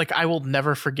I will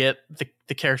never forget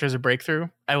the characters of Breakthrough.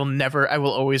 I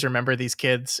will always remember these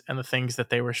kids and the things that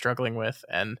they were struggling with,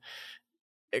 and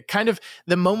kind of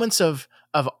the moments of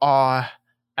awe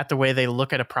at the way they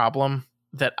look at a problem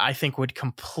that I think would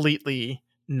completely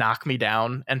knock me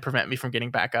down and prevent me from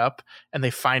getting back up, and they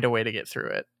find a way to get through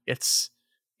it. It's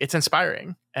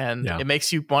inspiring, and it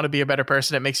makes you want to be a better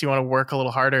person. It makes you want to work a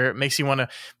little harder. It makes you want to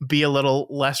be a little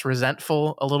less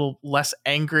resentful, a little less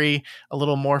angry, a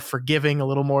little more forgiving, a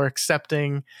little more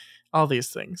accepting. all these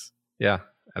things. Yeah,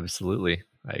 absolutely.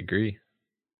 I agree.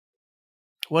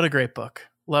 What a great book.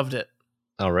 Loved it.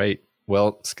 All right.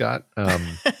 Well, Scott,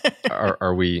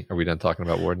 are we done talking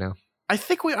about Ward now? I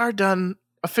think we are done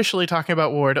officially talking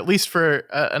about Ward, at least for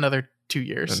another 2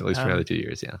 years. At least for another 2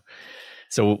 years, yeah.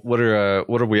 So what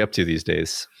are we up to these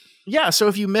days? Yeah, so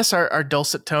if you miss our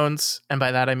dulcet tones, and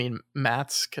by that I mean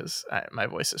Matt's, because my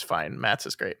voice is fine. Matt's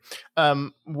is great.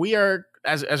 We are,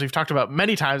 as we've talked about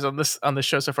many times on this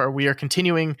show so far, we are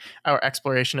continuing our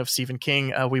exploration of Stephen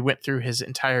King. We went through his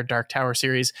entire Dark Tower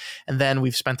series, and then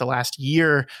we've spent the last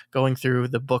year going through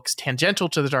the books tangential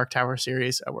to the Dark Tower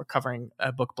series. We're covering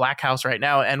a book Black House right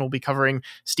now, and we'll be covering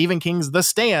Stephen King's The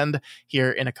Stand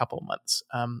here in a couple months.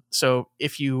 So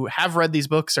if you have read these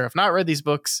books or have not read these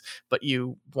books, but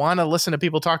you want to listen to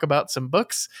people talk about some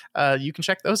books, you can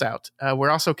check those out. We're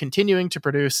also continuing to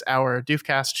produce our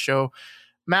Doofcast show.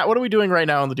 Matt, what are we doing right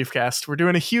now on the Doofcast? We're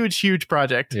doing a huge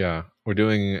project. Yeah, we're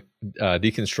doing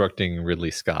deconstructing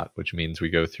Ridley Scott, which means we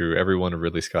go through every one of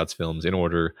Ridley Scott's films in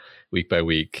order, week by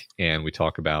week, and we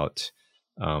talk about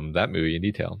that movie in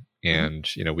detail. And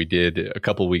we did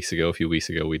a few weeks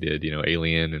ago, we did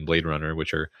Alien and Blade Runner,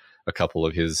 which are a couple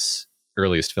of his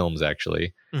earliest films,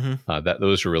 actually.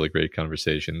 Those were really great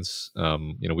conversations.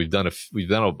 We've done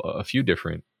a few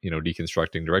different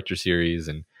deconstructing director series,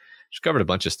 and just covered a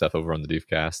bunch of stuff over on the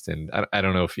Doofcast. And I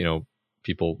don't know if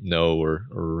people know or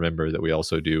remember that we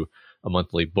also do a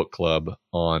monthly book club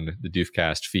on the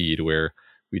Doofcast feed, where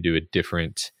we do a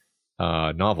different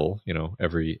novel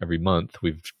every month.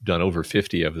 We've done over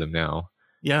 50 of them now.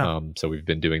 Yeah. So we've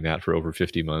been doing that for over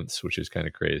 50 months, which is kind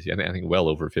of crazy. I think well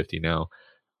over 50 now.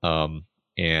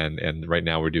 And right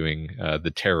now we're doing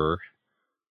The Terror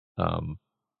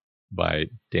by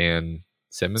Dan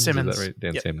Simmons. Is that right?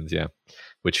 Dan Simmons, yeah.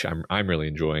 Which I'm really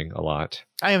enjoying a lot.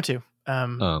 I am too.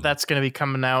 That's going to be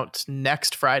coming out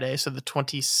next Friday, so the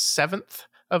 27th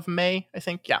of May, I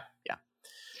think. Yeah.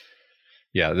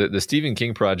 Yeah, the Stephen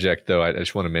King project, though, I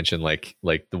just want to mention, like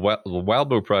the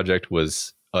Wildbow project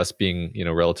was us being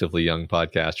relatively young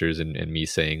podcasters, and me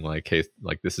saying hey,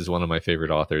 this is one of my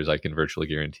favorite authors. I can virtually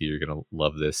guarantee you're gonna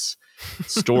love this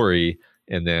story.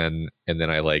 and then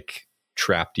I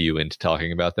trapped you into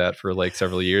talking about that for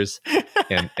several years,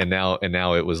 and now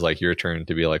it was your turn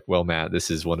to be well, Matt,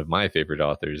 this is one of my favorite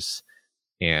authors,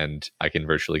 and I can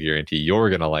virtually guarantee you're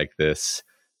gonna like this.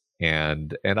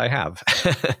 And I have.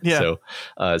 Yeah.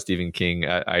 So Stephen King,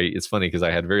 it's funny because I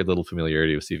had very little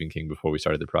familiarity with Stephen King before we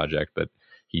started the project, but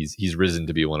he's risen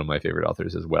to be one of my favorite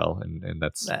authors as well, and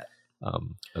that's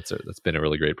been a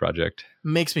really great project.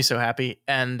 Makes me so happy.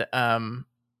 And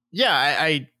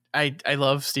I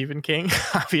love Stephen King,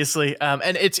 obviously.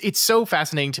 And it's so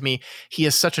fascinating to me. He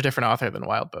is such a different author than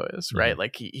Wildbow is, right?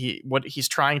 He what he's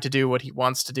trying to do, what he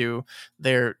wants to do,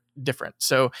 they're different.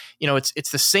 So,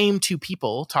 it's the same two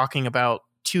people talking about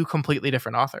two completely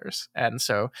different authors. And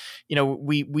so,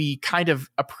 we kind of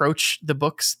approach the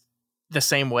books the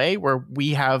same way, where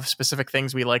we have specific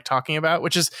things we like talking about,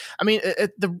 which is,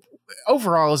 the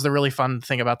overall is the really fun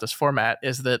thing about this format,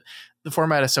 is that the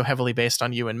format is so heavily based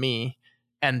on you and me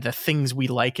and the things we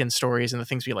like in stories and the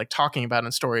things we like talking about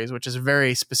in stories, which is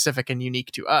very specific and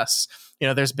unique to us.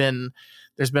 There's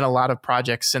been a lot of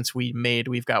projects since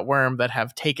We've Got Worm that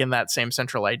have taken that same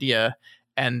central idea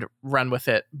and run with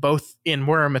it, both in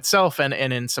Worm itself and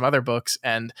in some other books.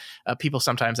 And people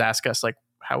sometimes ask us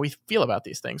how we feel about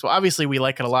these things. Well, obviously we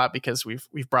like it a lot because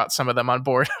we've brought some of them on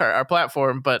board our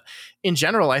platform. But in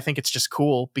general, I think it's just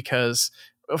cool because,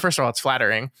 first of all, it's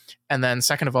flattering. And then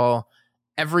second of all,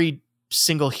 every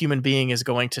single human being is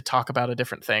going to talk about a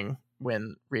different thing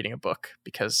when reading a book,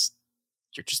 because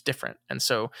you're just different. And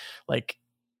so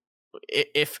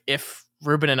if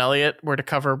Ruben and Elliot were to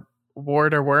cover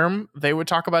Ward or Worm, they would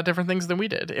talk about different things than we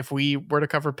did. If we were to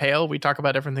cover Pale, we talk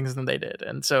about different things than they did.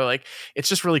 And so it's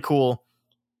just really cool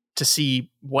to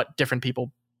see what different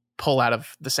people pull out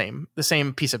of the same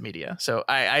piece of media. So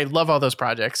I love all those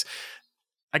projects.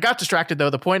 I got distracted though.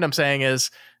 The point I'm saying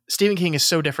is Stephen King is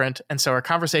so different. And so our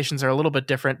conversations are a little bit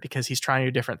different because he's trying to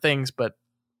do different things, but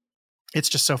it's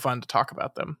just so fun to talk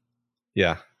about them.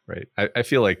 Yeah. Right. I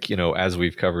feel as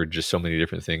we've covered just so many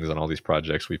different things on all these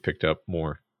projects, we've picked up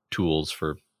more tools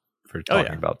for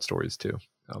talking about stories too.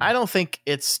 I don't think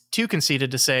it's too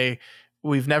conceited to say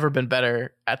we've never been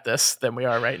better at this than we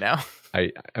are right now.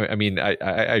 I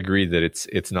agree that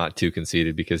it's not too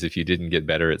conceited, because if you didn't get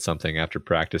better at something after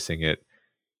practicing it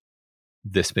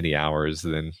this many hours,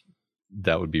 then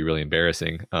that would be really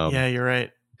embarrassing. Yeah, you're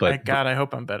right. But I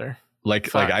hope I'm better.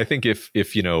 I think if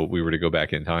we were to go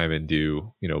back in time and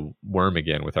do Worm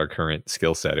again with our current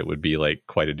skill set, it would be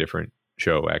quite a different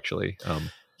show, actually.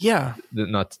 Yeah.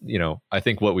 Not, I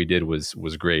think what we did was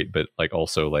great, but like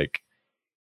also like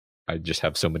I just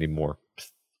have so many more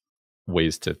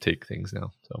ways to take things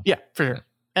now. So Yeah, for sure.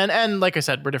 And like I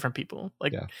said, we're different people.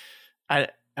 Like I,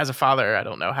 as a father, I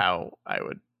don't know how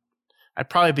I'd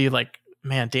probably be like,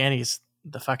 man, Danny's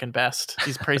the fucking best.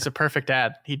 He's a perfect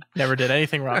dad. He never did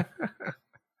anything wrong.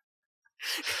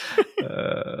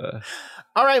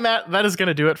 All right, Matt, that is going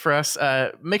to do it for us.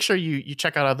 Make sure you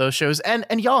check out all those shows. And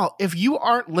y'all, if you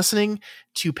aren't listening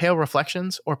to Pale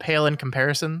Reflections or Pale in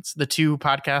Comparisons, the two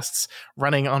podcasts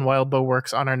running on Wild Bow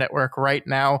Works on our network right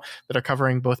now that are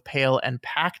covering both Pale and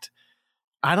Pact,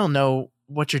 I don't know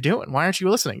what you're doing. Why aren't you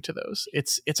listening to those?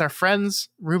 It's our friends,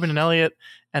 Ruben and Elliot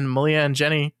and Malia and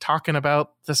Jenny, talking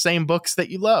about the same books that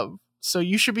you love. So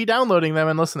you should be downloading them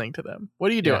and listening to them.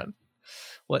 What are you doing?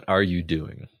 What are you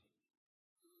doing?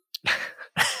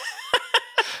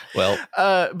 Well,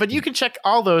 but you can check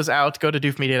all those out. Go to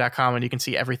doofmedia.com and you can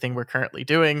see everything we're currently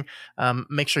doing.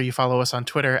 Make sure you follow us on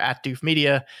Twitter at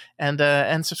doofmedia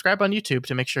and subscribe on YouTube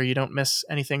to make sure you don't miss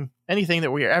anything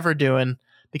that we are ever doing,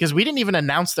 because we didn't even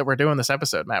announce that we're doing this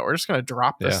episode, Matt. We're just going to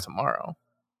drop this tomorrow.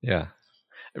 Yeah.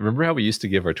 Remember how we used to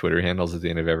give our Twitter handles at the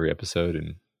end of every episode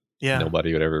and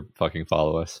nobody would ever fucking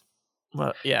follow us?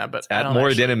 Well, yeah, but at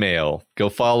More Than a Mail. Go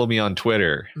follow me on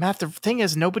Twitter. Matt, the thing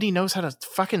is, nobody knows how to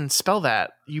fucking spell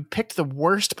that. You picked the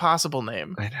worst possible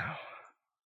name. I know.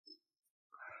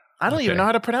 I don't even know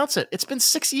how to pronounce it. It's been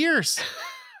 6 years.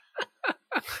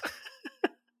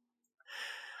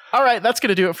 All right, that's going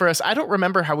to do it for us. I don't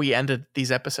remember how we ended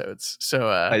these episodes. So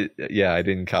I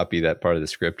didn't copy that part of the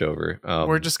script over.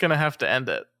 We're just going to have to end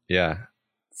it. Yeah.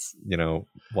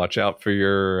 Watch out for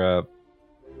your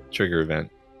trigger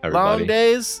event. Everybody. Long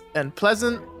days and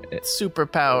pleasant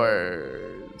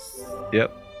superpowers.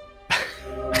 Yep.